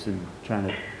groups and trying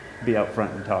to be out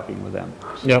front and talking with them.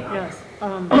 yep. Yes.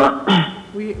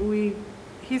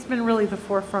 He's been really the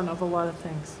forefront of a lot of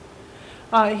things.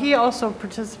 He also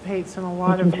participates in a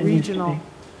lot of regional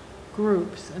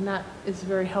groups, and that is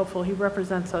very helpful. He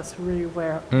represents us really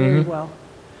very well.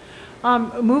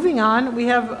 Moving on, we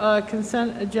have a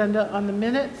consent agenda on the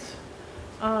minutes.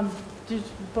 Did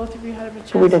both of you have a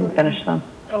chance? We didn't finish them.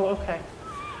 Oh, okay.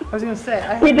 I was going to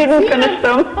say. We didn't finish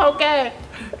them. Okay,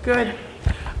 good.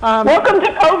 Welcome to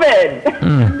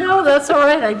COVID. No, that's all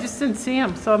right. I just didn't see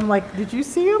him. So I'm like, did you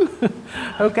see him?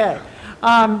 Okay.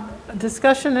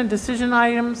 Discussion and decision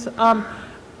items.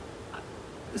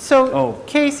 Oh,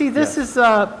 Casey, this yes.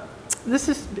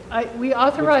 is, we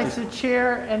authorized the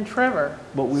chair and Trevor.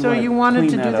 But we So wanna you wanted to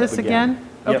clean do that up this again. again?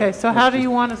 Yep. Okay, so how do you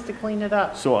want us to clean it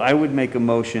up? So I would make a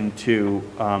motion to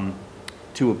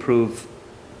approve,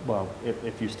 well,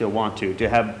 if you still want to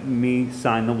have me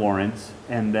sign the warrants,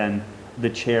 and then the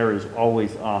chair is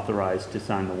always authorized to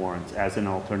sign the warrants as an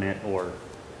alternate, or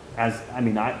as, I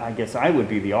mean, I guess I would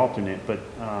be the alternate, but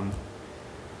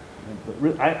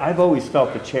I've always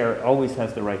felt the chair always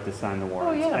has the right to sign the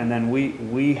warrants. yeah. And then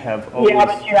we have always, Yeah,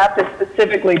 but you have to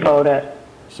specifically vote it.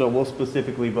 so we'll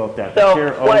specifically vote that. The So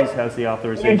chair what- always has the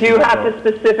authorization. You do to have vote.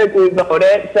 to specifically vote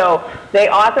it. So they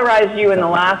authorized you in the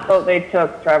last vote they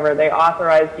took, Trevor. They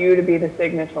authorized you to be the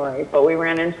signatory, but we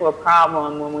ran into a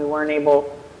problem when we weren't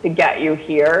able to get you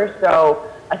here. So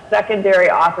a secondary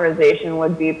authorization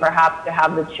would be perhaps to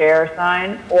have the chair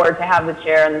sign, or to have the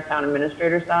chair and the town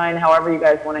administrator sign, however you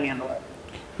guys want to handle it.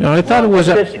 No, I thought it was,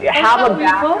 Just have thought a we voted the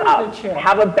backup. chair.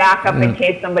 Have a backup in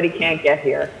case somebody can't get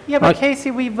here. Yeah, but Casey,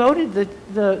 we voted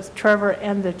the Trevor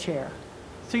and the chair.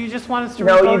 So you just want us to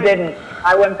No, re-vote you it? didn't.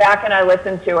 I went back and I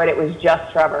listened to it. It was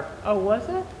just Trevor. Oh, was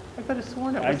it? I could have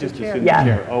sworn it I was the just chair. assumed Yeah. the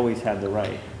chair always had the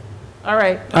right. All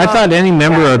right. I thought any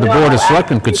member of the No, Board of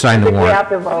Selectmen actually, could sign the We warrant. have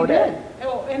to We vote did. it.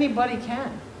 Oh, anybody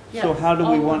can. So Yes. how do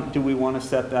we All- want, do we want to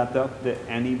set that up, that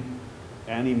any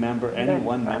member, any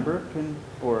one member can,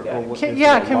 or what? is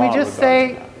Yeah, there a can we law just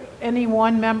regarding say any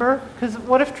one member? Because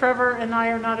what if Trevor and I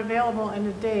are not available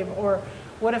and Dave? Or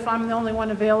what if I'm the only one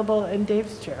available and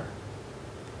Dave's chair?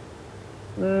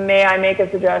 May I make a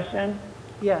suggestion?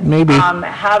 Yes. Maybe.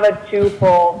 Have a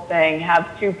twofold thing,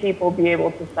 have two people be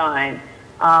able to sign.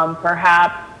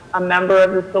 Perhaps a member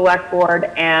of the select board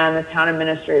and the town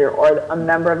administrator, or a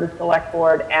member of the select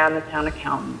board and the town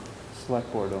accountant.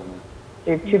 Select board only.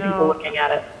 So you have two people No. looking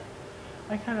at it.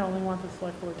 I kind of only want the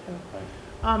select board too.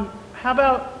 How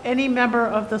about any member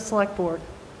of the select board?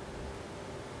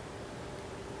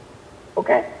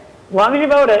 Okay, as long as you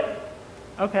vote it.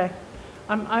 Okay.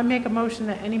 I make a motion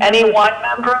that any Any member. one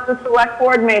member of the select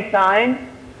board may sign in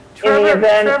Trevor- the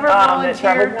event Trevor that volunteered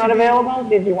Trevor's to not be- available.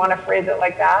 Did you want to phrase it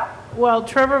like that? Well,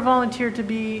 Trevor volunteered to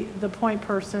be the point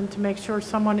person to make sure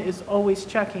someone is always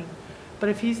checking. But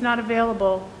if he's not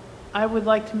available, I would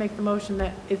like to make the motion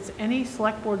that it's any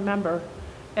select board member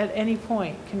at any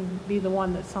point can be the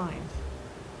one that signs.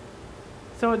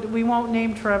 So we won't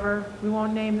name Trevor, we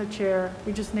won't name the chair,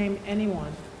 we just name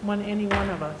anyone, any one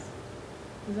of us.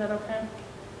 Is that okay?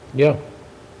 Yeah.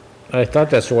 I thought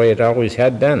that's the way it always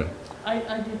had been. I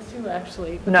did too,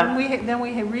 actually. But No. then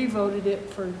we re-voted it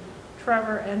for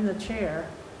Trevor and the chair,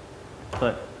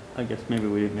 But I guess maybe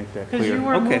we didn't make that clear. because you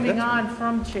were Okay, moving that's fine. on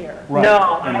from chair. Right,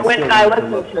 No, and I it's went still and I need to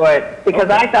listened look. to it because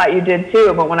I thought you did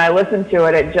too, but when I listened to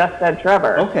it, it just said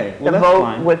Trevor. Okay, well, The that's vote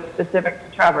fine. was specific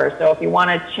to Trevor, so if you want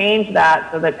to change that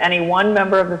so that any one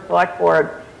member of the select board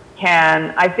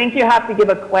can, I think you have to give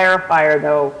a clarifier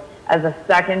though as a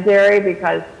secondary,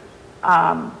 because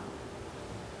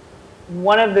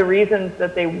one of the reasons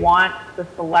that they want that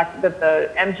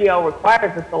the MGL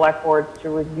requires the select boards to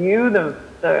review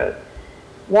the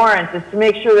warrants is to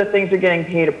make sure that things are getting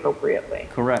paid appropriately.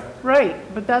 Correct. Right,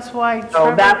 but that's why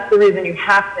So that's the reason you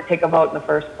have to take a vote in the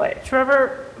first place.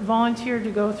 Trevor volunteered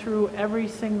to go through every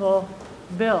single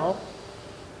bill,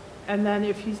 and then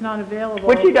if he's not available.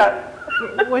 Which he does.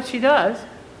 Which he does,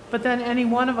 but then any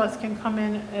one of us can come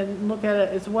in and look at it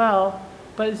as well,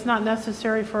 but it's not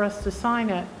necessary for us to sign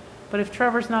it. But if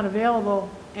Trevor's not available,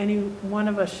 any one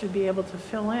of us should be able to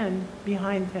fill in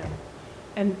behind him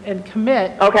and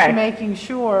commit Okay. to making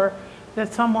sure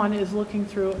that someone is looking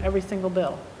through every single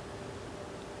bill.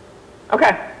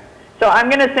 Okay. So I'm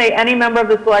going to say any member of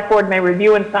the select board may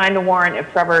review and sign the warrant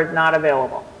if Trevor is not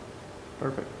available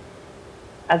Perfect.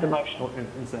 as a motion. Well,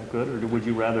 is that good, or would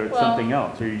you rather it's Well- something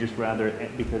else, or you just rather,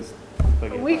 because?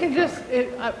 We can just,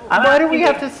 I'm why do we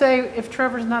asking have to say if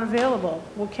Trevor's not available?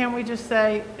 Well, can't we just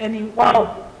say any,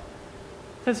 Well,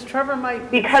 because Trevor might.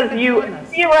 be because sick of you, doing this.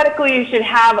 theoretically, you should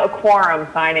have a quorum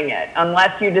signing it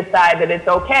unless you decide that it's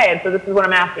okay. And so this is what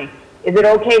I'm asking. Is it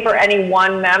okay for any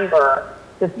one member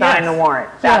to sign the Yes. warrant?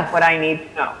 Yes. That's what I need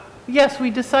to know. Yes, we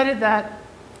decided that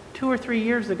 2 or 3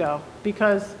 years ago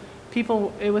because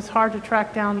people, it was hard to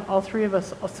track down all three of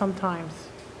us sometimes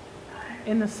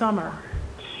in the summer.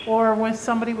 Or when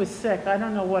somebody was sick, I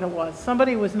don't know what it was.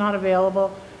 Somebody was not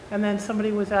available and then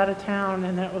somebody was out of town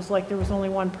and it was like there was only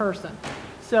one person.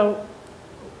 So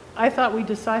I thought we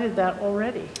decided that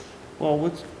already.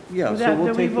 Well, yeah, so That we'll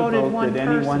we take the voted vote one that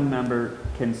any one person. member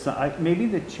can sign. Maybe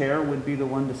the chair would be the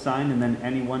one to sign, and then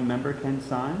any one member can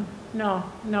sign? No,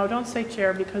 don't say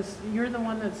chair because you're the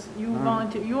one that's, you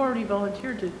already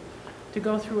volunteered to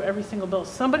go through every single bill.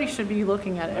 Somebody should be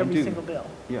looking at every do. single bill.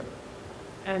 Yeah.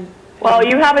 And Well,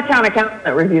 you have a town accountant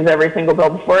that reviews every single bill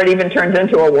before it even turns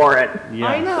into a warrant. Yeah.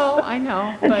 I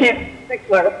know, And but she's it a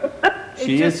stickler.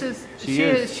 She just is. is, She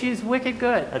is. she's wicked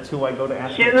good. That's who I go to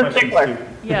ask She my is a questions stickler. to.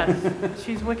 Yes,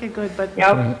 she's wicked good, but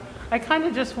Yep. I kind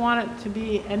of just want it to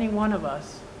be any one of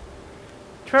us.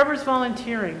 Trevor's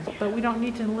volunteering, but we don't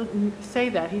need to say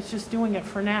that. He's just doing it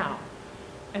for now.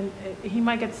 And he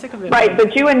might get sick of it. Right,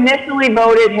 but you initially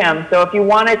voted him, so if you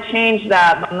want to change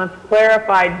that, then let's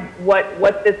clarify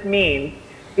what this means.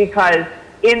 Because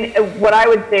what I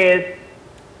would say is,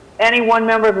 any one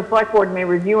member of the select board may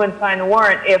review and sign the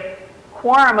warrant if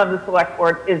quorum of the select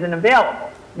board isn't available.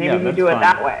 Yeah, Maybe we that's do it fine.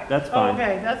 that way. That's Oh, fine.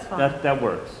 okay, that's fine. That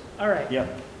works. All right. Yep.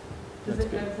 Does that's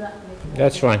it, good. does that make?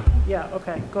 That's fine. Yeah,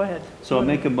 okay, go ahead. So I'll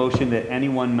make a motion that any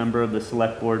one member of the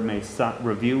select board may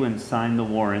review and sign the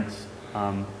warrants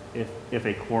if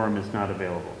a quorum is not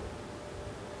available.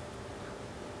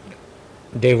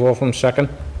 Dave Wolfram, second.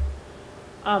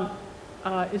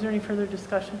 Is there any further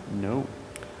discussion? No.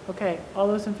 Okay, all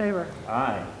those in favor?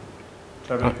 Aye.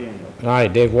 Trevor McDaniel. Aye,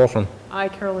 Dave Wolfram. Aye,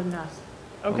 Carolyn Ness.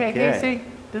 Okay, Okay. Casey,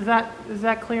 is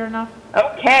that clear enough?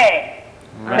 Okay,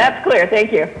 Right. that's clear,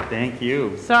 thank you. Thank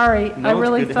you. Sorry, No, I it's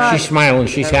really good to thought. She's smiling,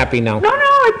 she's happy now. No,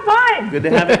 it's fine. Good to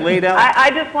have it laid out. I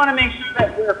just want to make sure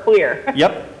that we're clear.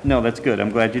 Yep. No, that's good. I'm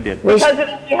glad you did. Because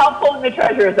it'll be helpful in the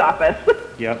treasurer's office.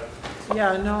 Yep.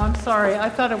 Yeah, no, I'm sorry. I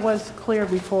thought it was clear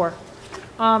before.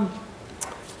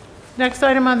 Next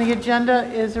item on the agenda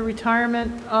is a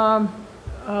retirement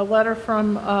letter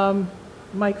from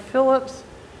Mike Phillips.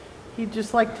 He'd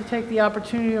just like to take the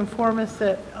opportunity to inform us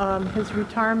that his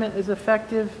retirement is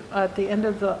effective at the end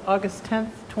of the August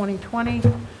 10th, 2020,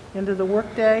 end of the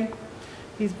workday.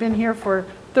 He's been here for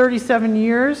 37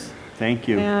 years. Thank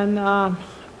you. And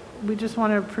we just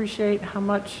want to appreciate how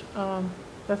much,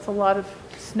 that's a lot of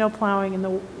snow plowing in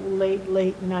the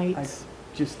late nights.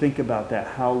 Just think about that,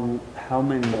 how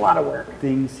many A lot of work.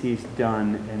 things he's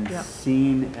done and Yeah.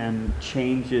 seen, and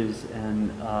changes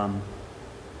and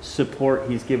support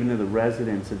he's given to the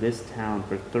residents of this town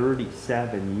for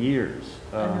 37 years.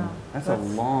 know. That's a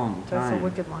long time. That's a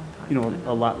wicked long time. You know, I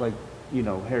a lot like, you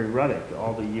know, Harry Ruddick,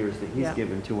 all the years that he's Yeah.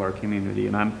 given to our community.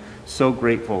 And I'm so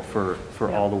grateful for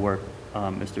Yeah. all the work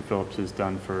Mr. Phillips has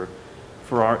done for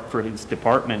his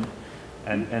department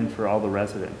and for all the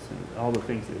residents and all the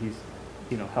things that he's,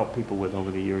 you know, helped people with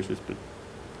over the years has been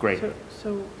great.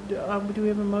 So do we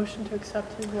have a motion to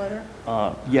accept his letter?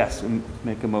 Yes, and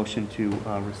make a motion to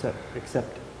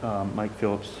accept Mike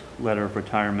Phillips' letter of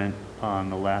retirement on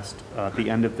the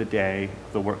end of the day.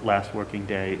 Last working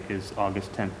day is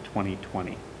August 10th,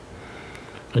 2020.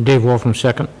 Dave Wolfram,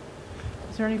 second.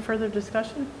 Is there any further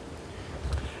discussion?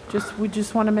 We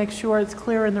just want to make sure it's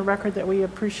clear in the record that we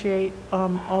appreciate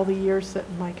all the years that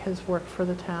Mike has worked for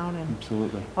the town and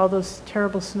Absolutely. all those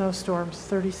terrible snowstorms,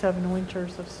 37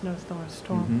 winters of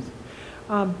snowstorms.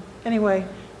 Anyway,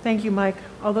 thank you, Mike.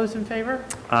 All those in favor?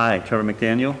 Aye. Trevor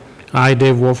McDaniel? Aye,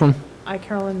 Dave Wolfram. Aye,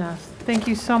 Carolyn Ness. Thank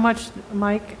you so much,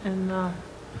 Mike, and I'm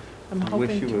I hoping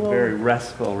wish you to... a very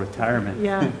restful retirement.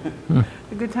 Yeah,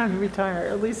 a good time to retire,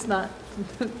 at least not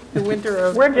the winter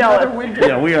of... We're jealous. Another winter.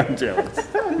 Yeah, we are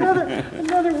jealous.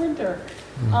 Another winter.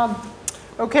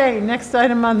 Okay, next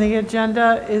item on the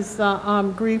agenda is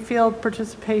the Greenfield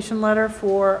participation letter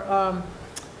for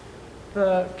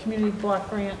the community block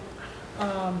grant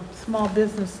small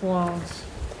business loans.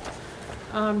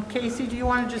 Casey, do you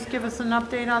want to just give us an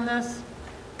update on this?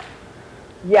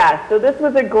 Yes, so this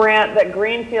was a grant that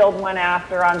Greenfield went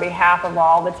after on behalf of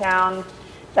all the towns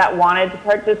that wanted to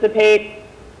participate.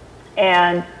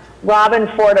 And Robin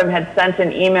Fordham had sent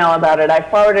an email about it. I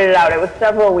forwarded it out. It was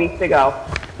several weeks ago.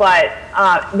 But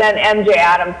then MJ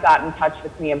Adams got in touch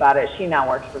with me about it. She now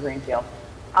works for Greenfield.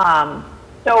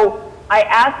 So I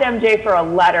asked MJ for a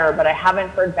letter, but I haven't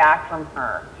heard back from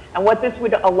her. And what this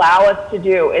would allow us to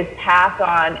do is pass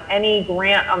on any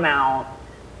grant amount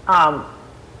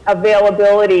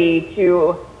availability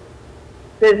to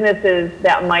businesses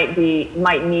that might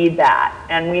need that.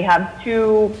 And we have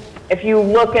two, if you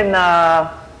look in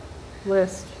the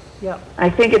List, yep, I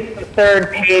think it's the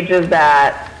third page of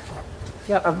that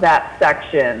yep.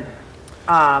 section.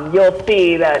 You'll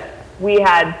see that we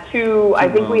had two, I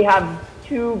think we have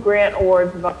 2 grant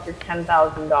awards of up to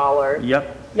 $10,000.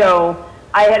 Yep. So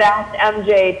I had asked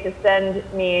MJ to send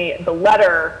me the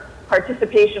letter,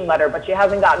 participation letter, but she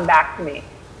hasn't gotten back to me.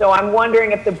 So I'm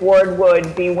wondering if the board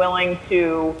would be willing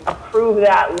to approve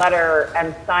that letter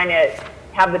and sign it,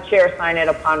 have the chair sign it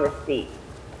upon receipt.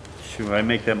 Should I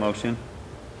make that motion?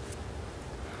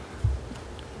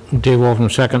 Dave Wolfram,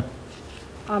 second.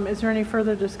 Is there any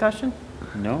further discussion?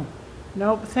 No.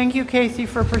 Nope. Thank you, Casey,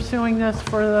 for pursuing this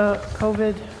for the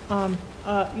COVID,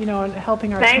 and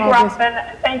helping our Thank small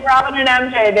business. Robin and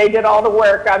MJ. They did all the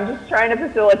work. I'm just trying to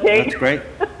facilitate. That's great.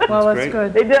 Well, that's great.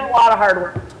 good. They did a lot of hard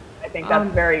work. I think that's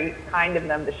very kind of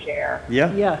them to share.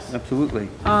 Yeah? Yes. Absolutely.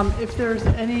 If there's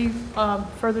any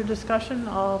further discussion,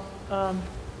 all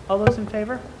those in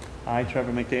favor? Aye.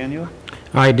 Trevor McDaniel?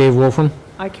 Aye, Dave Wolfram.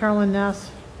 Aye, Carolyn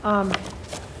Ness.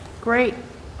 Great.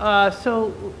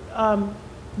 So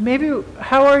maybe,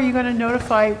 how are you going to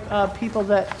notify people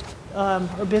that,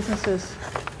 or businesses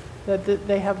that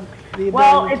they have the ability?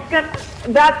 Well,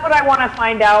 that's what I want to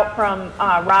find out from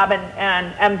Robin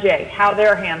and MJ, how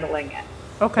they're handling it.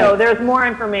 Okay. So there's more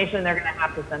information they're going to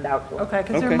have to send out to us. Okay,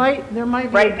 because Okay. there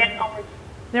might be. Right now,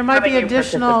 There might be having you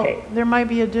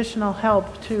participate. additional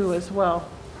help too as well.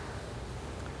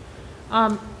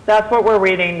 That's what we're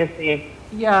waiting to see.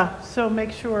 Yeah, so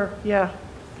make sure,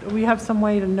 we have some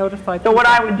way to notify people. So what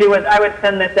I would do is I would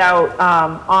send this out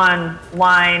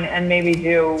online and maybe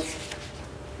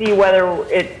see whether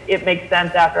it makes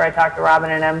sense after I talk to Robin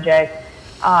and MJ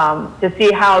to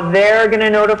see how they're going to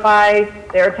notify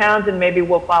their towns, and maybe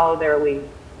we'll follow their lead.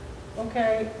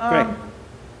 Okay. Great.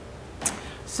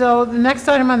 So the next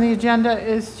item on the agenda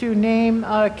is to name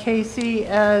Casey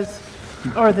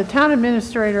or the town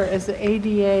administrator as the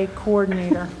ADA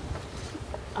coordinator.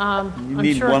 You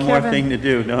need one more thing to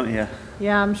do, don't you?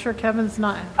 Yeah, I'm sure Kevin's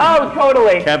not. Oh,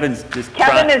 totally. Kevin's just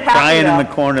Kevin is happy crying in though. the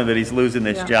corner that he's losing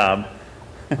this Yeah. job.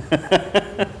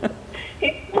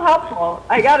 He's so helpful.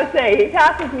 I got to say, he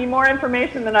passes me more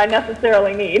information than I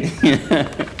necessarily need.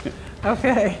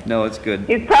 Okay. No, it's good.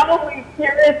 He's probably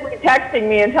seriously texting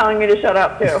me and telling me to shut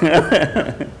up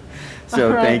too. So,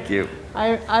 All right. thank you.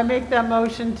 I make that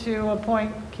motion to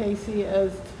appoint Casey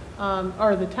as,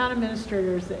 or the town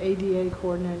administrator as the ADA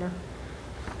coordinator.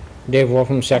 Dave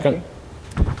Wolfram, second.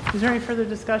 Is there any further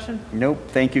discussion? Nope,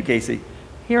 thank you, Casey.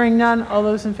 Hearing none, all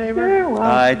those in favor?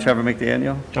 Aye, Trevor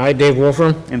McDaniel. Aye, Dave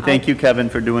Wolfram. And thank you, Kevin,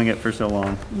 for doing it for so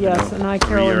long. Yes, and I,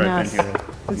 Carolyn Ness.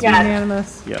 It's Yes.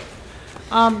 unanimous. Yep.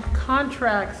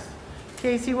 Contracts.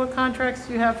 Casey, what contracts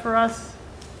do you have for us?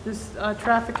 This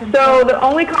traffic control? So the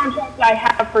only contract I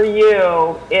have for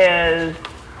you is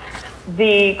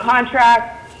the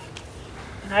contract.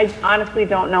 I honestly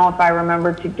don't know if I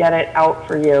remember to get it out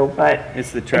for you, but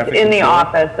It's the traffic in the control.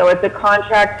 office. So it's a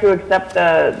contract to accept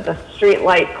the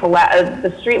streetlight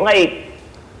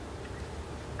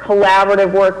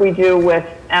collaborative work we do with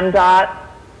MDOT.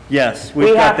 Yes, We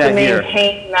we've have got to that here.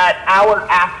 maintain that our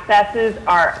accesses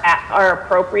are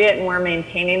appropriate, and we're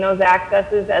maintaining those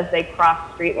accesses as they cross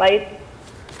streetlights.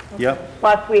 Yep,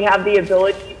 Plus, we have the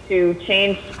ability to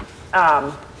change,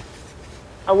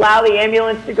 allow the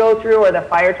ambulance to go through or the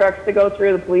fire trucks to go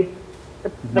through,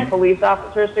 the police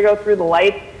officers to go through the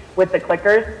lights with the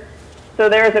clickers. So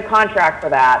there's a contract for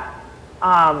that.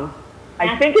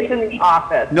 I think it's in the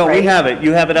office, no, we right? have it.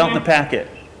 You have it out in the packet.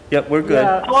 Yep, we're good.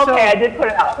 Yeah. Oh, okay, So- I did put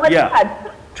it out. Oh my Yeah.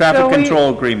 God. Traffic So we- control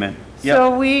agreement. So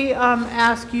Yep, we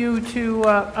ask you to,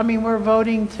 we're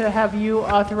voting to have you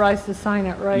authorized to sign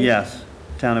it, right? yes.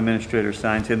 Town administrator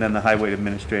signs, and then the highway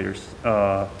administrators,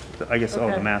 I guess, the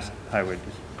Okay. Mass Highway.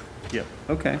 Yep,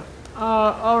 okay.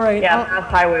 All right. Yeah, Mass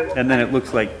Highway. And then it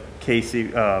looks like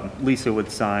Casey, Lisa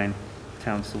would sign,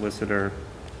 town solicitor.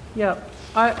 Yep.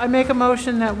 I make a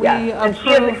motion that we Yeah, and she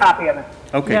has a approve. copy of it.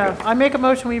 Okay, Yeah, good. I make a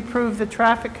motion we approve the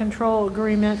traffic control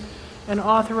agreement and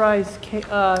authorize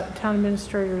town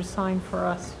administrator to sign for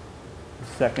us.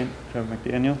 Second, Trevor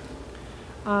McDaniel.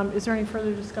 Is there any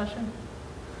further discussion?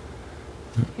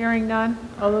 Hearing none.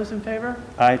 All those in favor?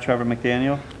 Aye, Trevor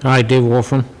McDaniel. Aye, Dave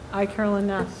Wolfram. I, Carolyn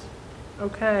Ness.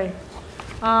 Okay.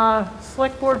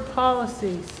 Select board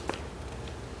policies.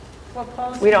 What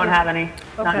policies? We don't have any.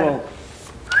 Okay. Well,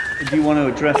 do you want to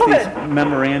address these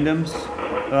memorandums?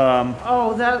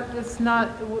 Oh, it's not,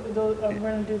 we're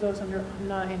going to do those under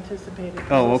not anticipated. 'cause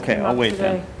Oh, those okay, came I'll up wait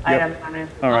today. then. Yep. Item on it.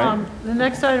 All right. The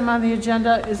next item on the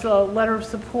agenda is a letter of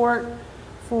support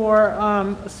for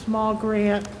a small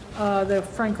grant the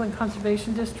Franklin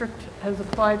Conservation District has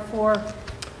applied for.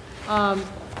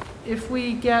 If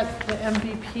we get the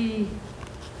MVP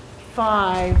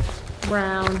 5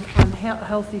 round on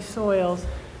healthy soils,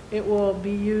 it will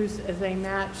be used as a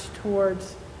match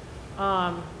towards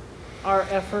our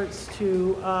efforts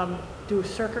to do a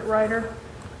circuit rider.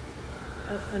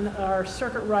 And our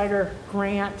circuit rider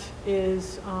grant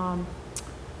is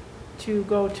to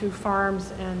go to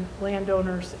farms and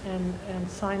landowners and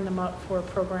sign them up for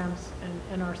programs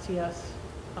and NRCS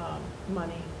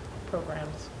money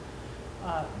programs.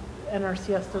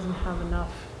 NRCS doesn't have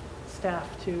enough staff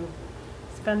to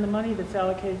spend the money that's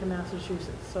allocated to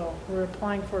Massachusetts. So we're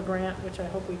applying for a grant, which I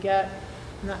hope we get.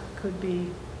 And that could be,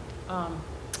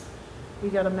 we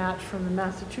got a match from the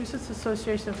Massachusetts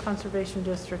Association of Conservation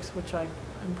Districts, which I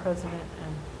am president,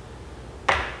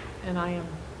 and I am,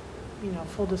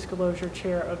 full disclosure,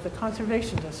 chair of the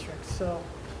Conservation District. So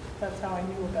that's how I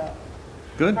knew about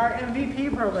Good. our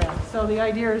MVP program. So the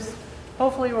idea is,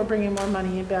 hopefully we're bringing more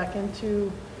money back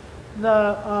into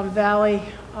the valley,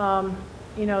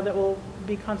 that will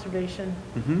be conservation,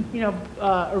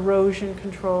 erosion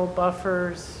control,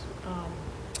 buffers,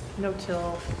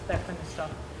 no-till, that kind of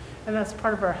stuff. And that's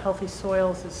part of our healthy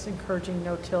soils, is encouraging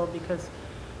no-till, because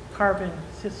carbon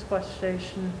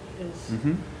sequestration is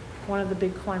one of the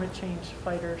big climate change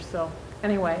fighters. So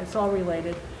anyway, it's all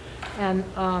related. And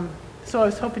so I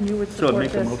was hoping you would So support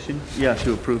make this. a motion? Yeah,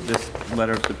 to approve this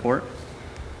letter of support?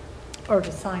 Or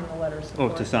to sign the letter of Oh,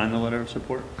 support. to sign the letter of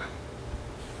support?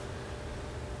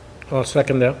 I'll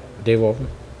second that, Dave Wolfram.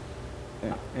 Go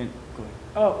ahead.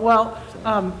 Oh, well,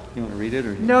 You want to read it,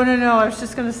 or? no, I was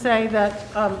just going to say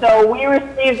that, So we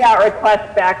received that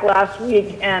request back last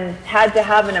week and had to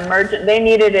have they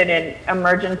needed it in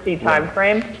emergency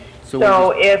timeframe. So So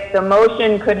we'll if the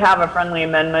motion could have a friendly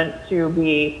amendment to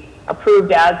be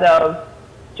approved as of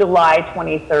July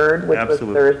 23rd, which was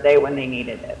Absolutely. Thursday when they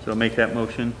needed it. So make that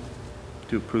motion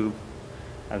to approve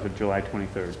as of July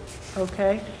 23rd.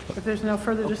 okay, if there's no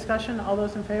further discussion, all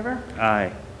those in favor?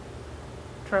 Aye.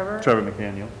 Trevor? Trevor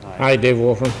McDaniel. Aye, Dave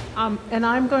Wolfram. And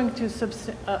I'm going to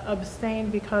abstain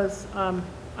because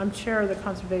I'm chair of the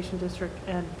Conservation District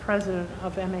and president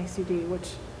of MACD,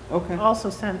 which Okay. also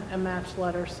sent a match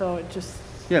letter, so it just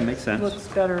Yeah, it makes sense. looks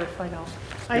better if I don't.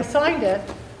 I signed it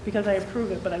because I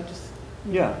approve it, but I just,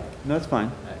 Yeah, no, that's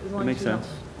fine. as It long makes as you sense.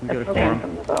 We got a Abstain quorum.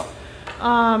 from the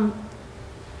vote.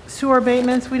 sewer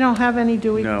abatements, we don't have any,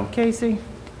 do we, No. Casey?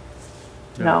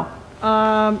 No.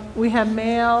 We have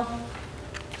mail.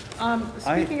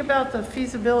 Speaking about the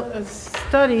feasibility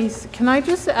studies, can I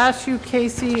just ask you,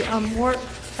 Casey,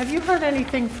 have you heard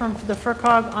anything from the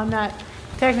FERCog on that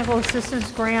technical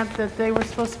assistance grant that they were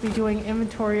supposed to be doing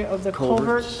inventory of the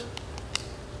culverts?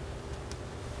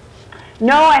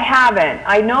 No, I haven't.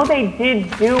 I know they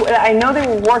I know they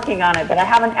were working on it, but I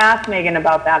haven't asked Megan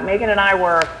about that. Megan and I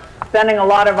were spending a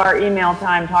lot of our email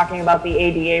time talking about the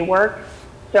ADA work.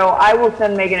 So I will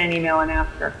send Megan an email and ask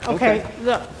her. Okay,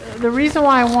 the reason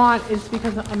why I want is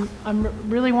because I'm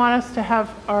really want us to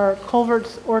have our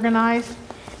culverts organized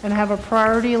and have a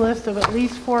priority list of at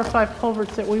least 4 or 5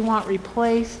 culverts that we want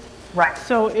replaced. Right.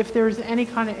 So if there's any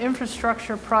kind of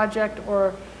infrastructure project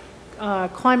or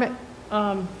climate,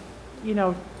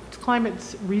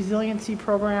 climate resiliency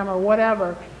program or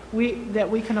whatever, that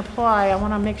we can apply, I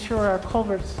want to make sure our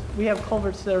culverts, we have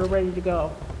culverts that are ready to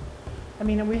go. I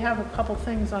mean, we have a couple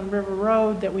things on River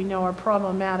Road that we know are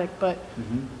problematic, but,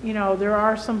 there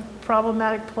are some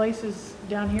problematic places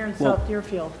down here in Well, South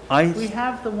Deerfield. I- We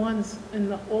have the ones in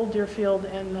the old Deerfield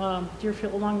and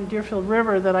Deerfield, along the Deerfield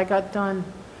River that I got done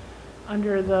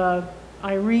under the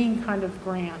Irene kind of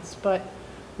grants, but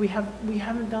we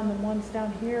haven't done the ones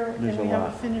down here, There's and a we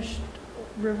haven't lot. finished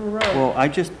River Road. Well,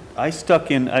 I stuck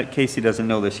in, Casey doesn't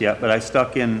know this yet, but I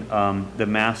stuck in the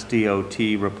Mass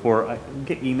DOT report. I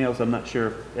get emails, I'm not sure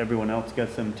if everyone else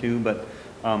gets them too, but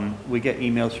we get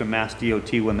emails from Mass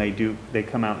DOT when they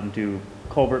come out and do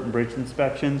culvert and bridge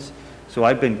inspections. So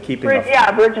I've been keeping Bridge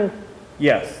and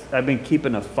Yes, I've been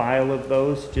keeping a file of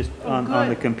those just on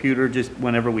the good. computer, just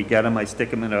whenever we get them, I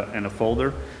stick them in a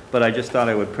folder. But I just thought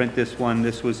I would print this one.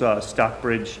 This was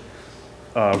Stockbridge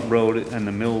Road and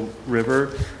the Mill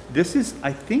River. This is,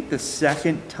 I think, the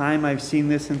second time I've seen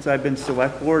this since I've been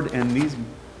select board, and these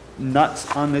nuts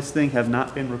on this thing have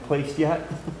not been replaced yet.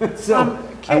 So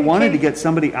I wanted to get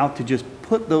somebody out to just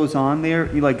put those on there,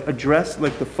 address the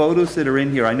photos that are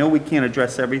in here. I know we can't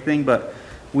address everything, but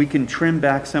we can trim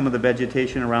back some of the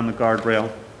vegetation around the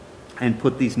guardrail and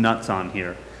put these nuts on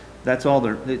here. That's all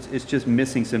it's just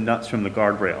missing some nuts from the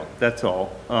guardrail, that's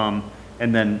all.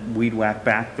 And then weed whack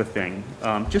back the thing,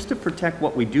 just to protect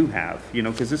what we do have,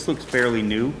 because this looks fairly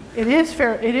new. It is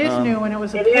new, and it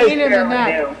was a It is pain in the fairly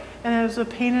neck. new. And it was a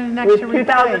pain in the neck It was to replace.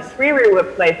 2003 we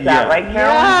replaced that, Yeah. right,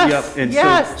 Carolyn? Yes, Yep, and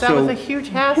yes, that was so- a huge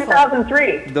hassle.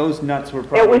 2003. Those nuts were It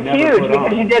probably was never huge put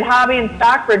because you on. did Hobby and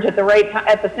Stockbridge at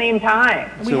the same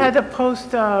time. We So- had to post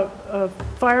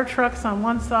fire trucks on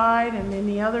one side and then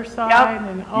the other side,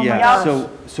 and oh my Yeah, gosh.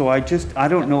 so I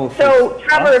don't know if So it's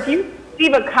Trevor, us. if you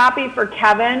leave a copy for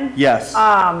Kevin, Yes,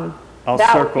 I'll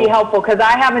that would be circle. helpful because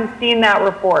I haven't seen that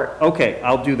report. Okay,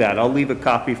 I'll do that. I'll leave a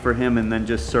copy for him and then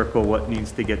just circle what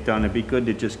needs to get done. It'd be good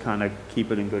to just kind of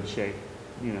keep it in good shape,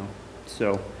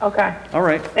 so, Okay, all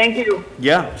right. thank you.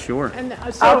 Yeah, sure. And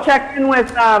I'll check in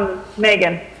with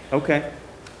Megan. Okay,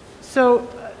 so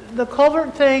the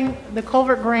culvert thing, the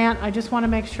culvert grant, I just want to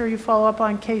make sure you follow up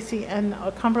on Casey and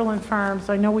Cumberland Farms.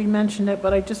 I know we mentioned it,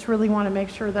 but I just really want to make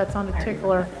sure that's on a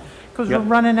tickler because we're Yep.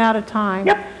 running out of time.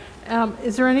 Yep.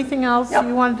 Is there anything else Yep.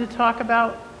 you wanted to talk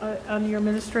about on your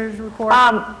administrator's report?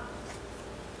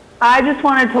 I just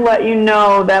wanted to let you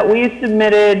know that we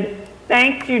submitted,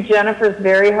 thanks to Jennifer's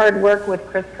very hard work with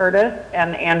Chris Curtis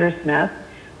and Andrew Smith,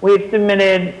 we've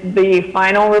submitted the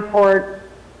final report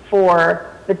for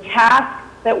the tasks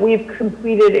that we've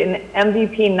completed in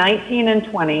MVP 19 and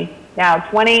 20. Now,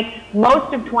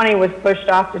 most of 20 was pushed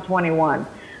off to 21,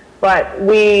 but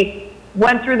we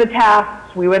went through the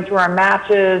tasks, we went through our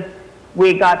matches,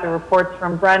 we got the reports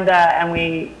from Brenda, and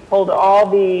we pulled all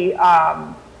the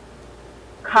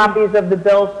copies of the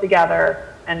bills together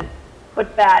and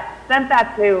sent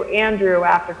that to Andrew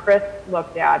after Chris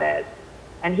looked at it.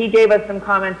 And he gave us some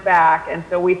comments back, and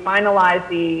so we finalized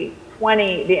the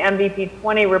MVP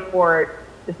 20 report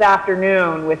this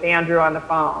afternoon with Andrew on the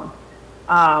phone.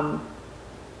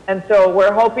 And so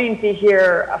we're hoping to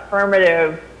hear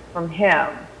affirmative from him.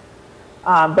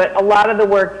 But a lot of the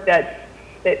work that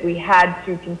we had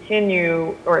to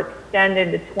continue or extend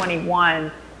into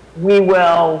 21, we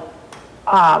will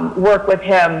work with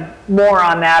him more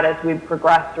on that as we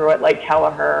progress through it, like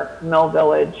Kelleher, Mill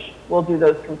Village. We'll do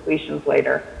those completions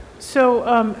later. So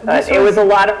But it was a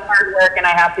lot of hard work, and I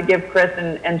have to give Chris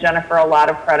and Jennifer a lot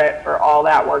of credit for all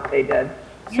that work they did.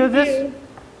 So this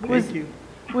was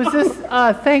this,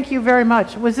 thank you very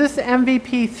much. Was this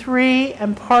MVP 3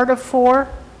 and part of 4?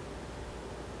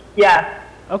 Yes.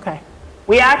 Okay.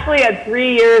 We actually had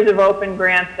 3 years of open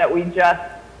grants that we just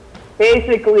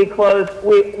basically closed.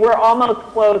 We're almost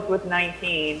closed with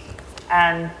 19.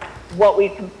 And what we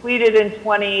completed in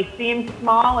 20 seemed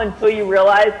small until you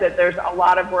realize that there's a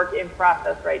lot of work in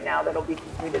process right now that'll be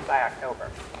completed by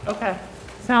October. Okay,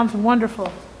 sounds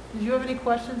wonderful. Did you have any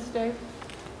questions, Dave?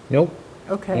 Nope,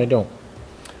 Okay. I don't.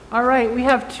 All right, we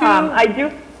have two. I do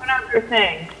one other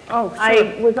thing. Oh, sure.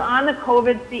 I was on the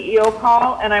COVID CEO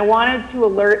call, and I wanted to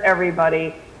alert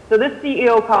everybody. So this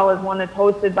CEO call is one that's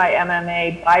hosted by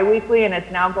MMA biweekly, and it's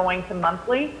now going to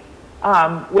monthly.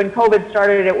 When COVID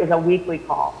started, it was a weekly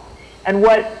call. And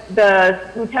what the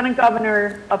Lieutenant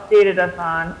Governor updated us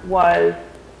on was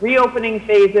reopening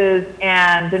phases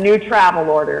and the new travel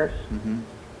orders.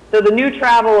 So the new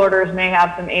travel orders may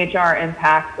have some HR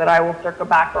impacts that I will circle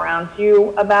back around to you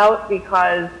about,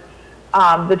 because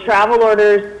the travel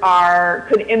orders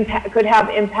could have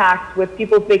impacts with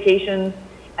people's vacations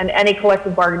and any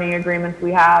collective bargaining agreements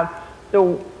we have.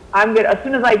 So as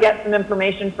soon as I get some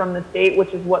information from the state,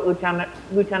 which is what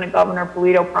Lieutenant Governor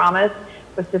Polito promised,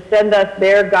 was to send us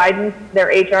their guidance, their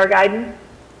HR guidance,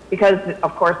 because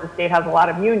of course the state has a lot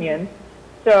of unions.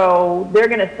 So they're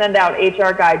going to send out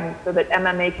HR guidance so that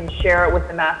MMA can share it with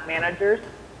the mass managers.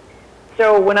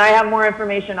 So when I have more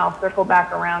information, I'll circle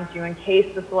back around to you in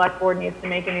case the select board needs to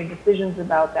make any decisions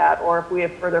about that, or if we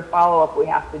have further follow-up we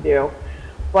have to do.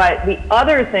 But the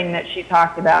other thing that she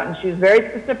talked about, and she was very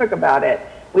specific about it,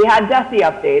 we had DESI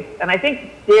updates, and I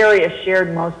think Darius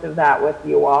shared most of that with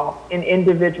you all in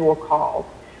individual calls.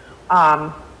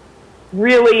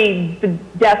 Really, the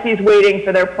DESI's waiting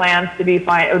for their plans to be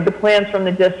the plans from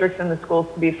the districts and the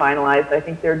schools to be finalized. I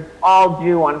think they're all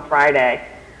due on Friday.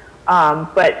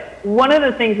 But one of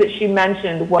the things that she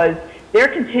mentioned was they're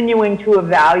continuing to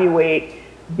evaluate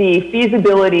the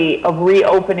feasibility of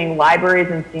reopening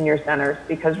libraries and senior centers,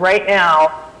 because right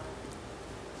now,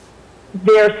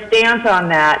 their stance on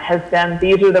that has been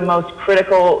these are the most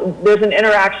critical, there's an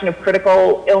interaction of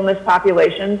critical illness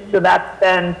populations, so that's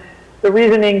been the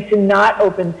reasoning to not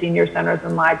open senior centers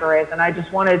and libraries. And I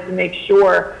just wanted to make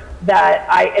sure that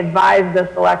I advised the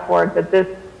select board that this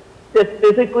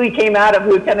physically came out of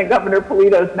Lieutenant Governor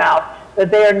Polito's mouth, that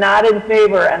they are not in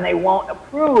favor and they won't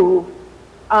approve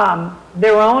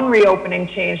their own reopening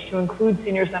change to include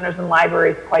senior centers and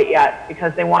libraries quite yet,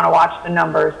 because they want to watch the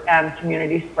numbers and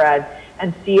community spread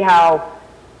and see how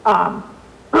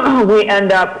we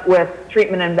end up with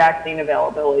treatment and vaccine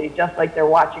availability, just like they're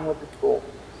watching with the schools.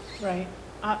 Right.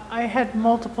 I had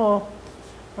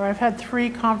I've had 3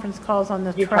 conference calls on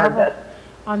the You've heard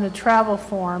this. travel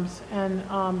forms,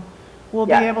 and we'll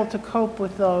be able to cope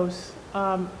with those.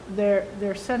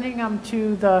 They're sending them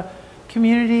to the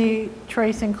Community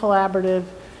Tracing Collaborative,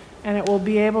 and it will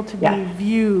be able to be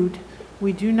viewed.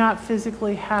 We do not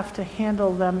physically have to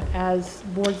handle them as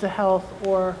boards of health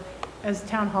or as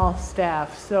town hall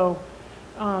staff. So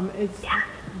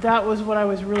that was what I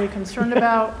was really concerned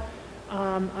about.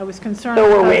 I was concerned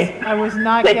because I was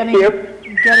not getting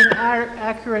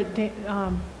accurate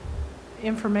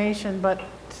information, but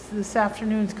this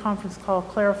afternoon's conference call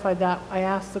clarified that. I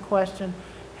asked the question,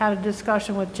 had a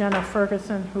discussion with Jenna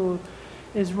Ferguson, who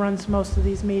runs most of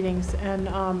these meetings and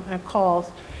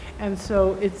calls, and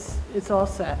so it's all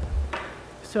set.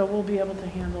 So we'll be able to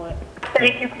handle it.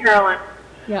 Thank you, Carolyn.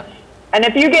 Yeah. And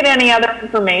if you get any other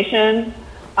information,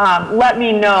 let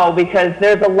me know, because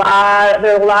there are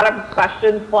a lot of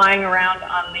questions flying around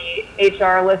on the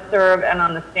HR listserv and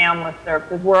on the SAM listserv,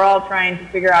 because we're all trying to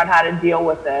figure out how to deal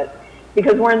with it,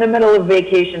 because we're in the middle of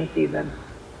vacation season.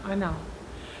 I know.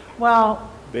 Well.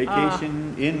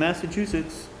 Vacation in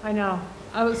Massachusetts. I know.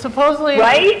 I was supposedly.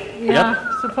 Right? Yeah. Yep.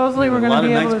 Supposedly we're going to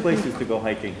be able to. A lot of nice places to go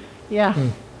hiking. Yeah.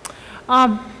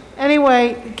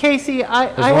 Anyway, Casey, I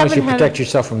As long as haven't you had. protect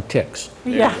yourself from ticks.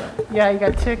 Yeah, you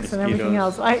got ticks and everything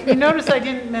else. Mosquitoes. You notice I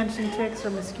didn't mention ticks or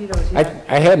mosquitoes yet.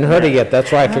 I hadn't heard it yet,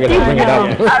 that's why I figured I'd bring it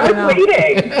up. I was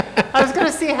waiting. I was going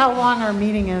to see how long our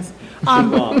meeting is.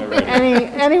 Long already.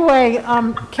 Anyway,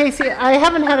 Casey, I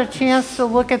haven't had a chance to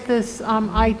look at this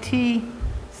IT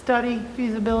study,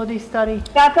 feasibility study.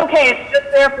 That's okay. It's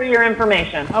just there for your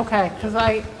information. Okay, because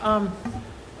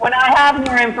When I have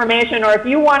more information, or if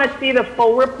you want to see the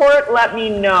full report, let me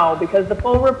know, because the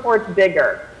full report's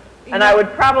bigger. And I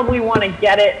would probably want to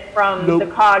get it from the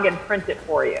COG and print it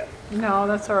for you. No,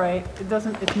 that's all right.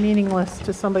 It's meaningless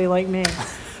to somebody like me.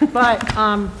 But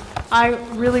I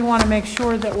really want to make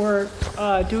sure that we're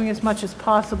doing as much as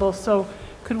possible. So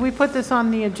could we put this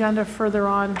on the agenda further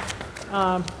on,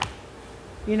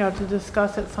 to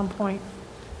discuss at some point?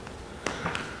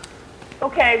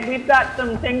 Okay, we've got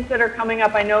some things that are coming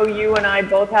up. I know you and I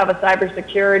both have a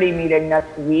cybersecurity meeting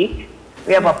next week.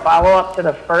 We have a follow-up to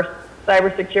the first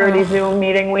cybersecurity Zoom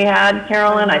meeting we had,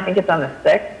 Carolyn. I think it's on the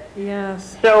 6th.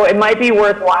 Yes. So it might be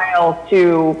worthwhile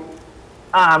to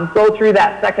go through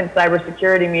that second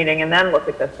cybersecurity meeting and then look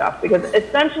at this stuff. Because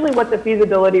essentially what the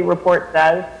feasibility report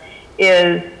says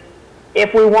is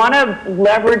if we want to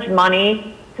leverage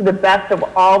money to the best of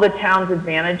all the town's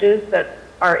advantages that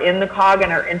are in the COG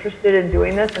and are interested in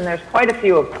doing this, and there's quite a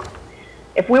few of them.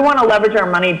 If we want to leverage our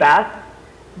money best,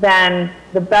 then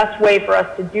the best way for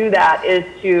us to do that is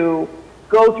to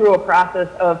go through a process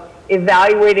of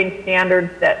evaluating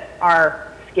standards that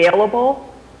are scalable,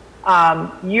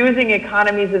 using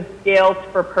economies of scale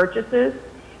for purchases,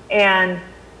 and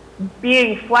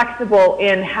being flexible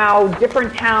in how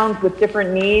different towns with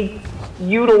different needs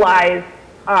utilize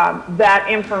that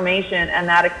information and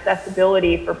that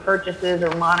accessibility for purchases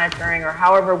or monitoring or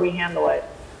however we handle it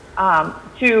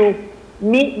to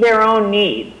meet their own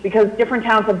needs, because different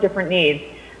towns have different needs.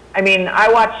 I mean,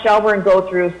 I watched Shelburne go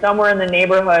through somewhere in the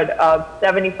neighborhood of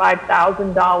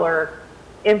 $75,000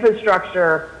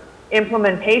 infrastructure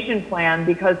implementation plan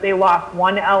because they lost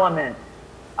one element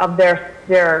of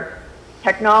their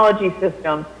technology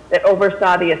system that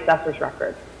oversaw the assessor's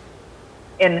records.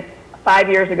 And 5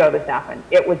 years ago this happened.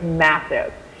 It was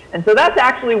massive. And so that's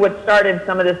actually what started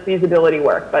some of this feasibility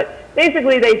work. But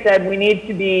basically they said we need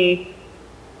to be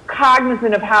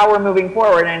cognizant of how we're moving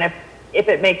forward, and if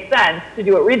it makes sense to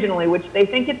do it regionally, which they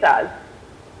think it does,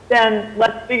 then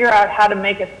let's figure out how to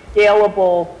make a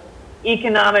scalable,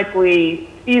 economically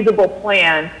feasible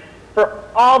plan for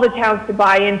all the towns to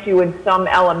buy into in some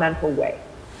elemental way.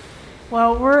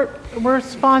 Well, we're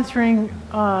sponsoring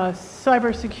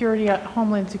cybersecurity at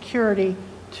Homeland Security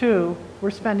too.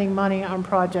 We're spending money on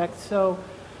projects, so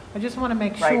I just want to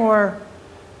make sure.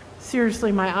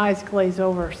 Seriously, my eyes glaze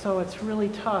over, so it's really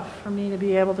tough for me to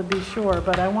be able to be sure,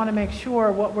 but I want to make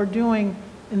sure what we're doing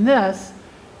in this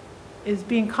is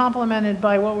being complemented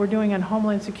by what we're doing in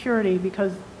Homeland Security,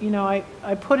 because, you know, I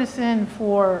put us in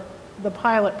for the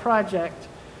pilot project,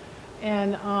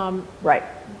 and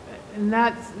and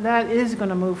that is going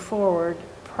to move forward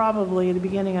probably at the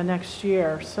beginning of next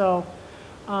year. So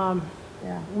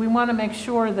we want to make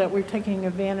sure that we're taking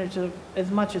advantage of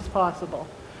as much as possible.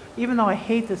 Even though I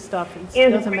hate this stuff, it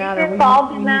doesn't matter. We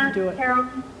need to do it.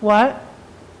 Carolyn? What?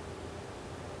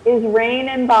 Is Rain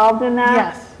involved in that?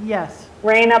 Yes, yes.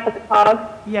 Rain up at the COG?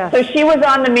 Yes. So she was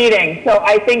on the meeting, so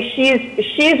I think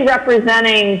she's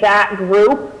representing that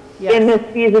group in this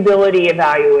feasibility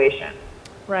evaluation.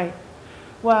 Right.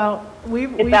 Well,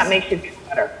 if that makes you feel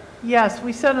better. Yes,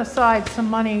 we set aside some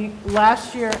money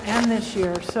last year and this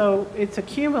year, so it's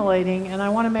accumulating, and I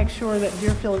want to make sure that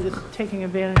Deerfield is taking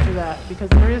advantage of that, because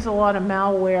there is a lot of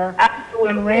malware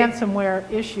and ransomware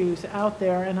issues out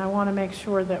there, and I want to make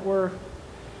sure that we're,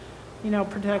 you know,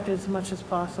 protected as much as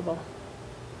possible.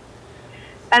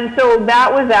 And so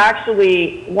that was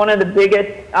actually one of the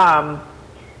biggest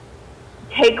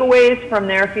takeaways from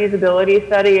their feasibility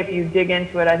study. If you dig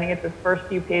into it, I think it's the first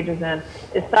few pages in,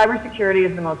 is cybersecurity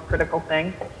is the most critical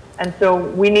thing. And so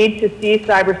we need to see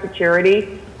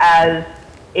cybersecurity as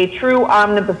a true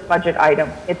omnibus budget item.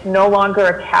 It's no longer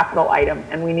a capital item,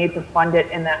 and we need to fund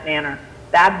it in that manner.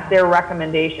 That's their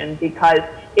recommendation, because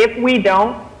if we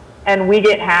don't and we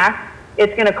get hacked,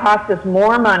 it's going to cost us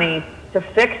more money to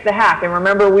fix the hack. And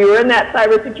remember, we were in that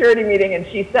cybersecurity meeting, and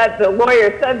she said, the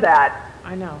lawyer said that.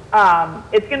 I know.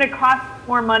 It's going to cost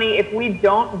more money if we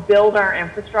don't build our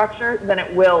infrastructure than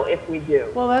it will if we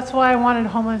do. Well, that's why I wanted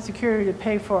Homeland Security to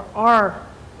pay for our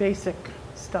basic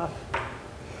stuff.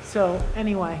 So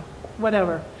anyway,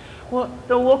 whatever. Well,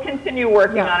 so we'll continue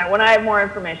working on it. When I have more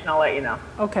information, I'll let you know.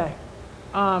 Okay.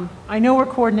 I know we're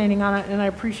coordinating on it, and I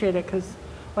appreciate it, because,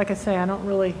 like I say, I don't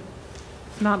really,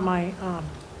 it's not my,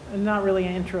 I'm not really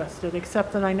interested,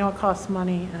 except that I know it costs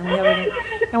money,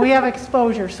 and we have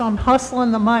exposure, so I'm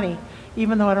hustling the money,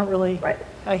 even though I don't really,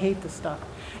 I hate this stuff.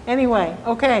 Anyway,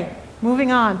 okay,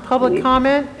 moving on. Public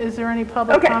comment? Is there any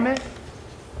public comment?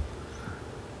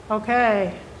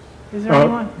 Okay. Is there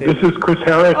anyone? This is Chris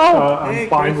Harris. I'm Hey,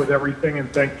 fine Chris. with everything, and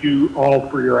thank you all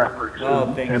for your efforts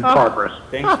and progress.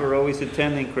 Thanks for always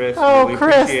attending, Chris. Oh, Really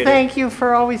Chris, appreciate it. thank you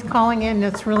for always calling in.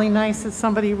 It's really nice that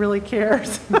somebody really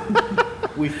cares.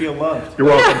 We feel loved. You're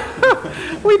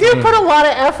welcome. We do put a lot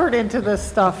of effort into this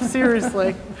stuff,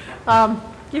 seriously.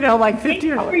 You know, like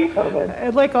 50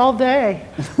 or like all day.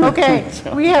 Okay,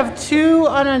 we have two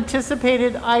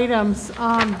unanticipated items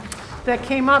that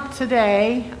came up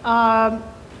today.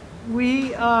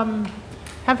 We have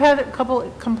had a couple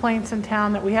complaints in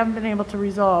town that we haven't been able to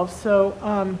resolve,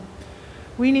 so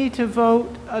we need to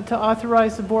vote to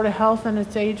authorize the Board of Health and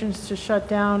its agents to shut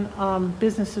down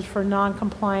businesses for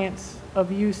non-compliance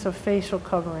of use of facial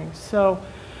coverings. So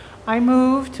I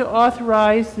move to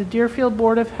authorize the Deerfield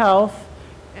Board of Health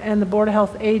and the Board of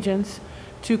Health agents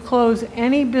to close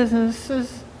any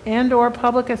businesses and/or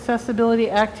public accessibility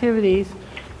activities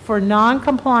for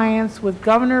non-compliance with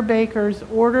Governor Baker's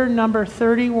Order Number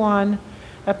 31,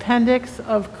 Appendix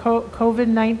of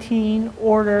COVID-19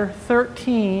 Order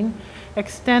 13,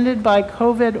 extended by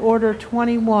COVID Order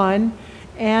 21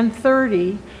 and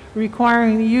 30,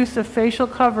 requiring the use of facial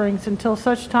coverings until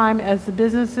such time as the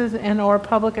businesses and/or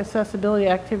public accessibility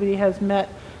activity has met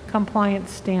compliance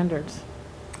standards.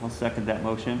 I'll second that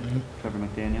motion. Trevor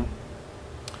McDaniel.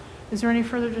 Is there any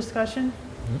further discussion?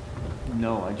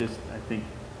 No, I think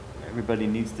everybody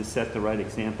needs to set the right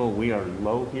example. We are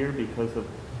low here because of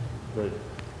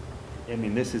I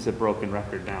mean, this is a broken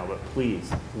record now, but please,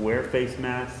 wear face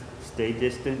masks, stay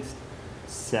distanced,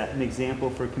 set an example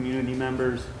for community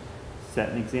members, set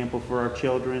an example for our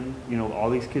children. You know, all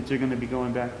these kids are going to be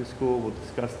going back to school. We'll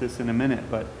discuss this in a minute,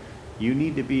 but you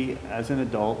need to be, as an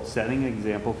adult, setting an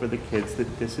example for the kids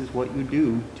that this is what you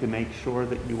do to make sure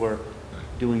that you are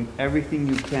doing everything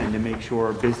you can to make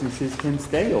sure businesses can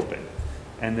stay open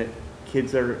and that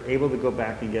kids are able to go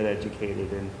back and get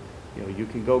educated, and you know, you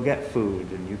can go get food,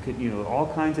 and you can, you know,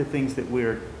 all kinds of things that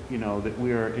we're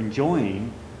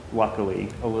enjoying, luckily,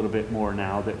 a little bit more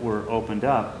now that we're opened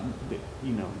up.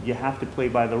 You know, you have to play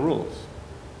by the rules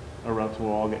or else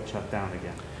we'll all get shut down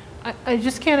again. I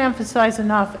just can't emphasize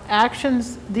enough,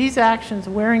 these actions,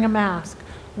 wearing a mask,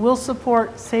 will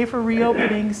support safer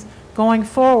reopenings going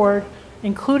forward,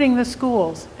 including the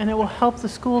schools, and it will help the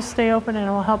schools stay open, and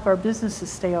it will help our businesses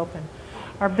stay open.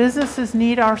 Our businesses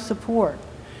need our support,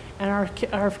 and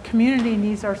our community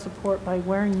needs our support by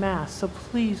wearing masks, so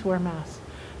please wear masks.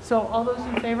 So all those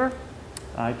in favor?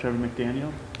 Aye, Trevor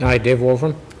McDaniel. Aye, Dave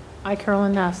Wolfram. Aye,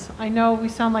 Carolyn Ness. I know we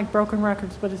sound like broken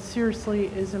records, but it seriously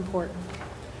is important.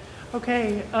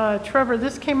 Okay, Trevor,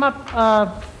 this came up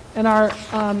in our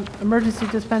emergency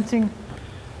dispensing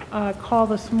call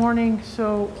this morning,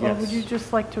 so Yes. would you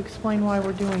just like to explain why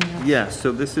we're doing this? Yes,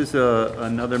 so this is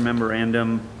another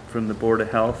memorandum from the Board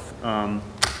of Health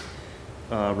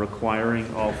requiring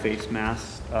all face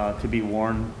masks to be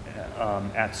worn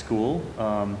at school.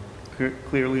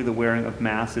 Clearly, the wearing of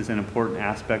masks is an important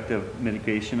aspect of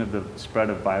mitigation of the spread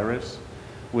of virus.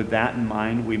 With that in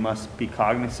mind, we must be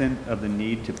cognizant of the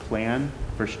need to plan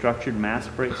for structured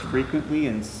mask breaks frequently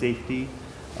and safely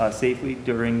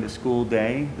during the school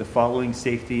day. The following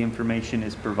safety information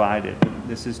is provided.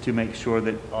 This is to make sure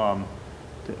that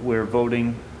we're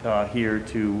voting here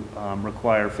to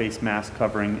require face mask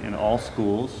covering in all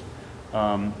schools.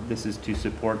 This is to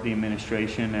support the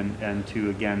administration and to,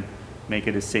 again, make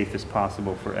it as safe as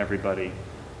possible for everybody.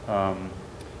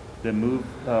 The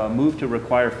move to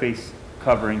require face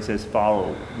coverings as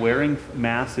follows. Wearing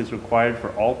masks is required for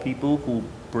all people who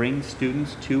bring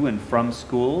students to and from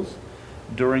schools.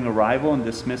 During arrival and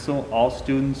dismissal, all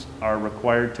students are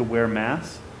required to wear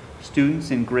masks. Students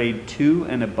in grade 2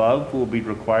 and above will be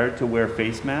required to wear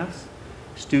face masks.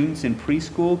 Students in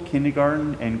preschool,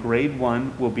 kindergarten, and grade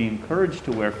 1 will be encouraged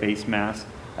to wear face masks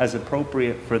as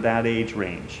appropriate for that age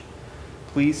range.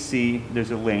 Please see,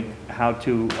 there's a link, how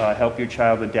to help your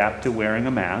child adapt to wearing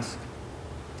a mask.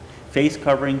 Face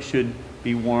covering should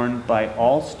be worn by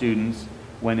all students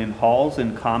when in halls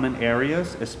and common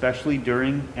areas, especially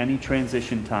during any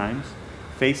transition times.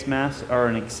 Face masks are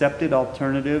an accepted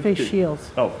alternative. Face shields.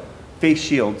 Oh, face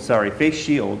shields, sorry. Face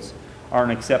shields are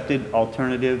an accepted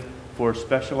alternative for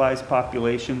specialized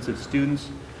populations of students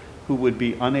who would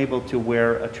be unable to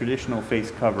wear a traditional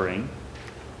face covering.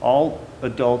 All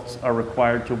adults are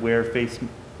required to wear face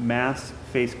masks,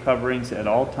 face coverings at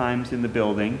all times in the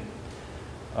building.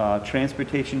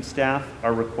 Transportation staff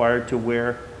are required to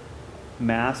wear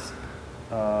masks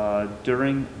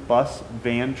during bus,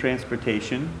 van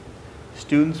transportation.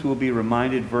 Students will be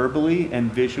reminded verbally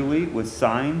and visually with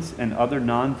signs and other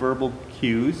nonverbal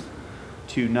cues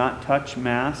to not touch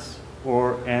masks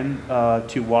and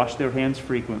to wash their hands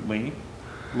frequently.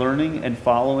 Learning and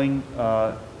following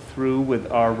through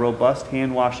with our robust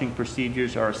hand washing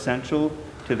procedures are essential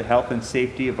to the health and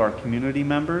safety of our community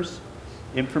members.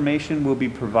 Information will be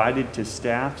provided to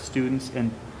staff, students,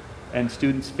 and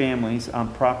students' families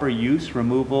on proper use,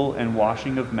 removal, and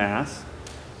washing of masks.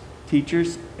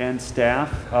 Teachers and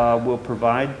staff will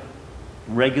provide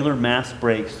regular mask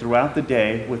breaks throughout the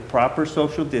day with proper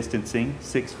social distancing,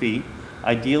 6 feet,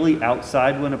 ideally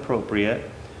outside when appropriate,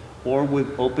 or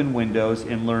with open windows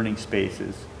in learning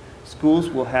spaces. Schools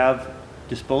will have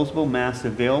disposable masks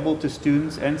available to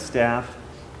students and staff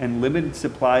and limited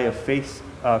supply of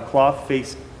cloth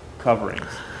face coverings.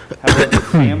 However,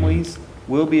 families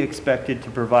will be expected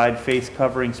to provide face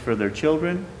coverings for their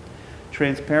children.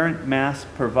 Transparent masks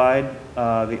provide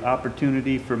the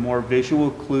opportunity for more visual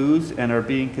clues and are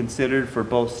being considered for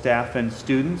both staff and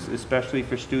students, especially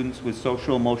for students with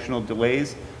social emotional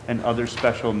delays and other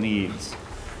special needs.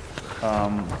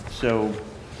 So,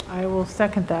 I will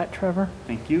second that, Trevor.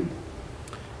 thank you.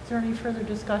 Is there any further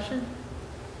discussion?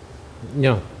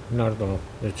 No, not at all.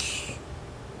 It's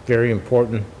very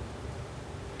important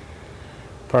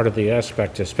part of the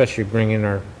aspect, especially bringing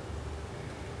our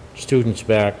students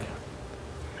back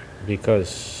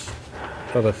because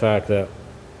of the fact that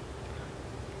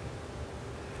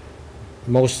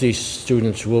most of these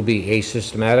students will be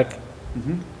asymptomatic.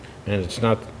 And it's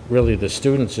not really the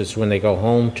students, it's when they go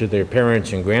home to their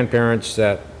parents and grandparents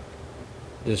that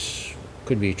this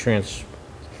could be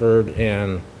transferred,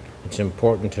 and it's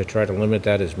important to try to limit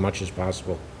that as much as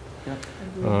possible.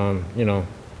 You know,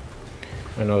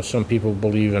 I know some people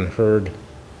believe in herd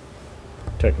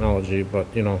technology, but,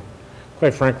 you know,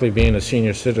 quite frankly, being a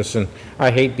senior citizen,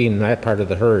 I hate being that part of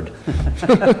the herd.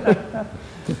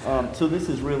 So this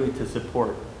is really to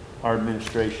support our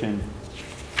administration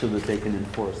so that they can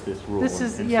enforce this rule. This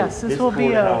is, And so yes, this will be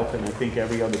Board of a, Health, and I think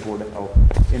every other Board of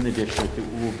Health in the district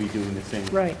will be doing the same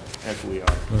right. as we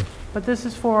are. But this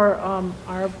is for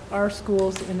our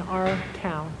schools in our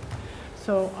town.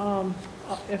 So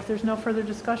if there's no further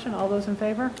discussion, all those in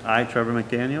favor? I, Trevor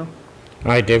McDaniel.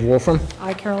 Hi, Dave Wolfram.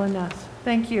 I, Carolyn Ness.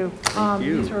 Thank you.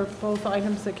 you. These are both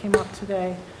items that came up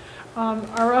today.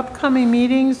 Our upcoming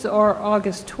meetings are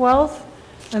August 12th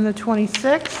and the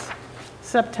 26th,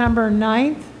 September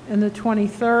 9th and the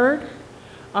 23rd,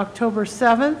 October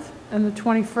 7th and the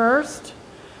 21st,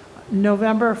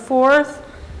 November 4th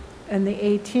and the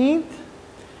 18th,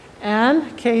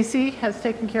 and Casey has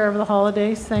taken care of the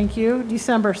holidays, thank you,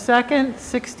 December 2nd,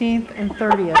 16th, and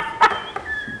 30th.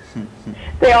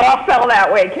 They all fell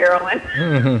that way, Carolyn.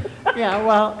 Yeah,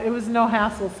 well, it was no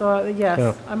hassle, so yes,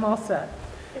 Yeah. I'm all set.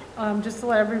 Just to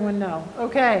let everyone know.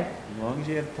 Okay, As long as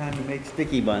you have time to make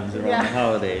sticky buns around Yeah. the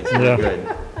holidays, Yeah. you're good.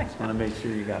 Just want to make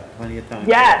sure you got plenty of time.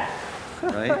 Yes. I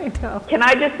Right? know. Can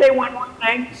I just say one more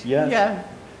thing? Yes. Yeah,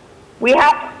 We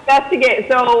have to investigate.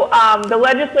 So the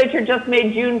legislature just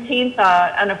made Juneteenth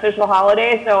an official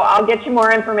holiday, so I'll get you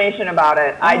more information about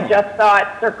it. I just saw it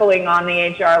circling on the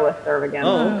HR listserv again.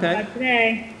 Oh, okay. Not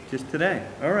today. Just today.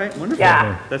 All right, wonderful.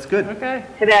 Yeah. That's good. okay.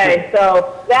 Today.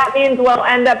 So that means we'll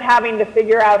end up having to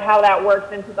figure out how that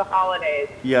works into the holidays.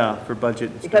 Yeah, for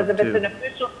budget and Because stuff if it's an too.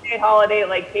 official state holiday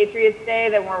like Patriots Day,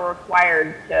 then we're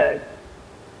required to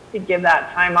give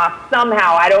that time off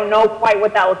somehow. I don't know quite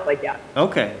what that looks like yet.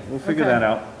 Okay, we'll figure Okay. that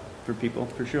out for people,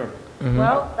 for sure.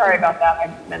 Well, Sorry about that. I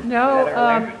meant to do no, that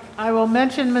earlier. I will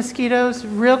mention mosquitoes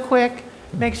real quick.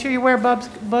 Make sure you wear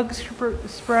bug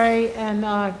spray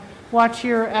and watch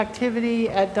your activity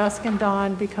at dusk and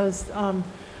dawn because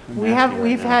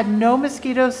we've had no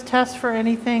mosquitoes test for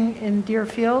anything in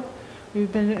Deerfield.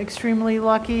 We've been extremely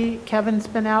lucky. Kevin's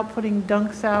been out putting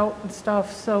dunks out and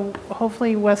stuff, so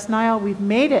hopefully West Nile, we've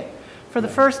made it. For the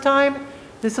first time,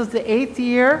 this is the 8th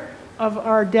year of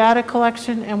our data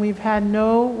collection, and we've had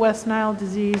no West Nile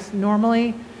disease.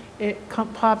 Normally, it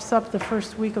pops up the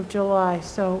first week of July,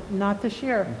 so not this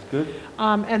year. That's good.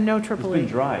 And no It's triple been E.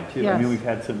 dry too. I Yes. mean, we've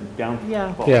had some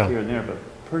downfalls Yeah. here and there, but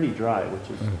pretty dry, which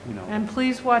is, you know. And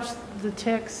please watch the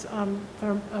ticks.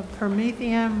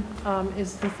 Promethium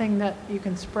is the thing that you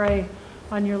can spray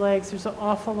on your legs. There's an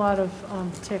awful lot of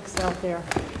ticks out there.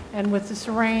 And with this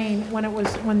rain,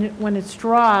 when it's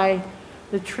dry,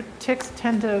 the ticks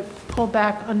tend to pull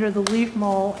back under the leaf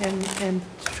mold and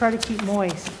try to keep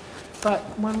moist. But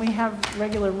when we have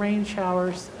regular rain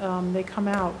showers, they come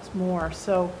out more.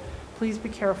 So please be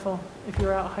careful if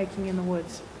you're out hiking in the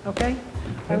woods, okay?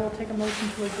 I will take a motion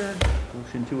to adjourn.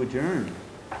 Motion to adjourn.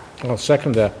 I'll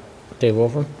second that. Dave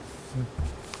Wolfram?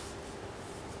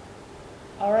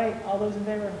 All right, all those in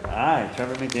favor? Aye,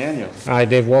 Trevor McDaniel. Hi,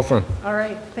 Dave Wolfram. All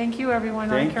right, thank you, everyone.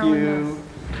 I'm Thank Carolyn you.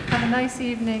 Ness. Have a nice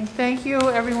evening. Thank you,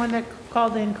 everyone that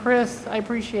called in. Chris, I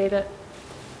appreciate it.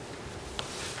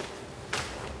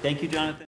 Thank you, Jonathan.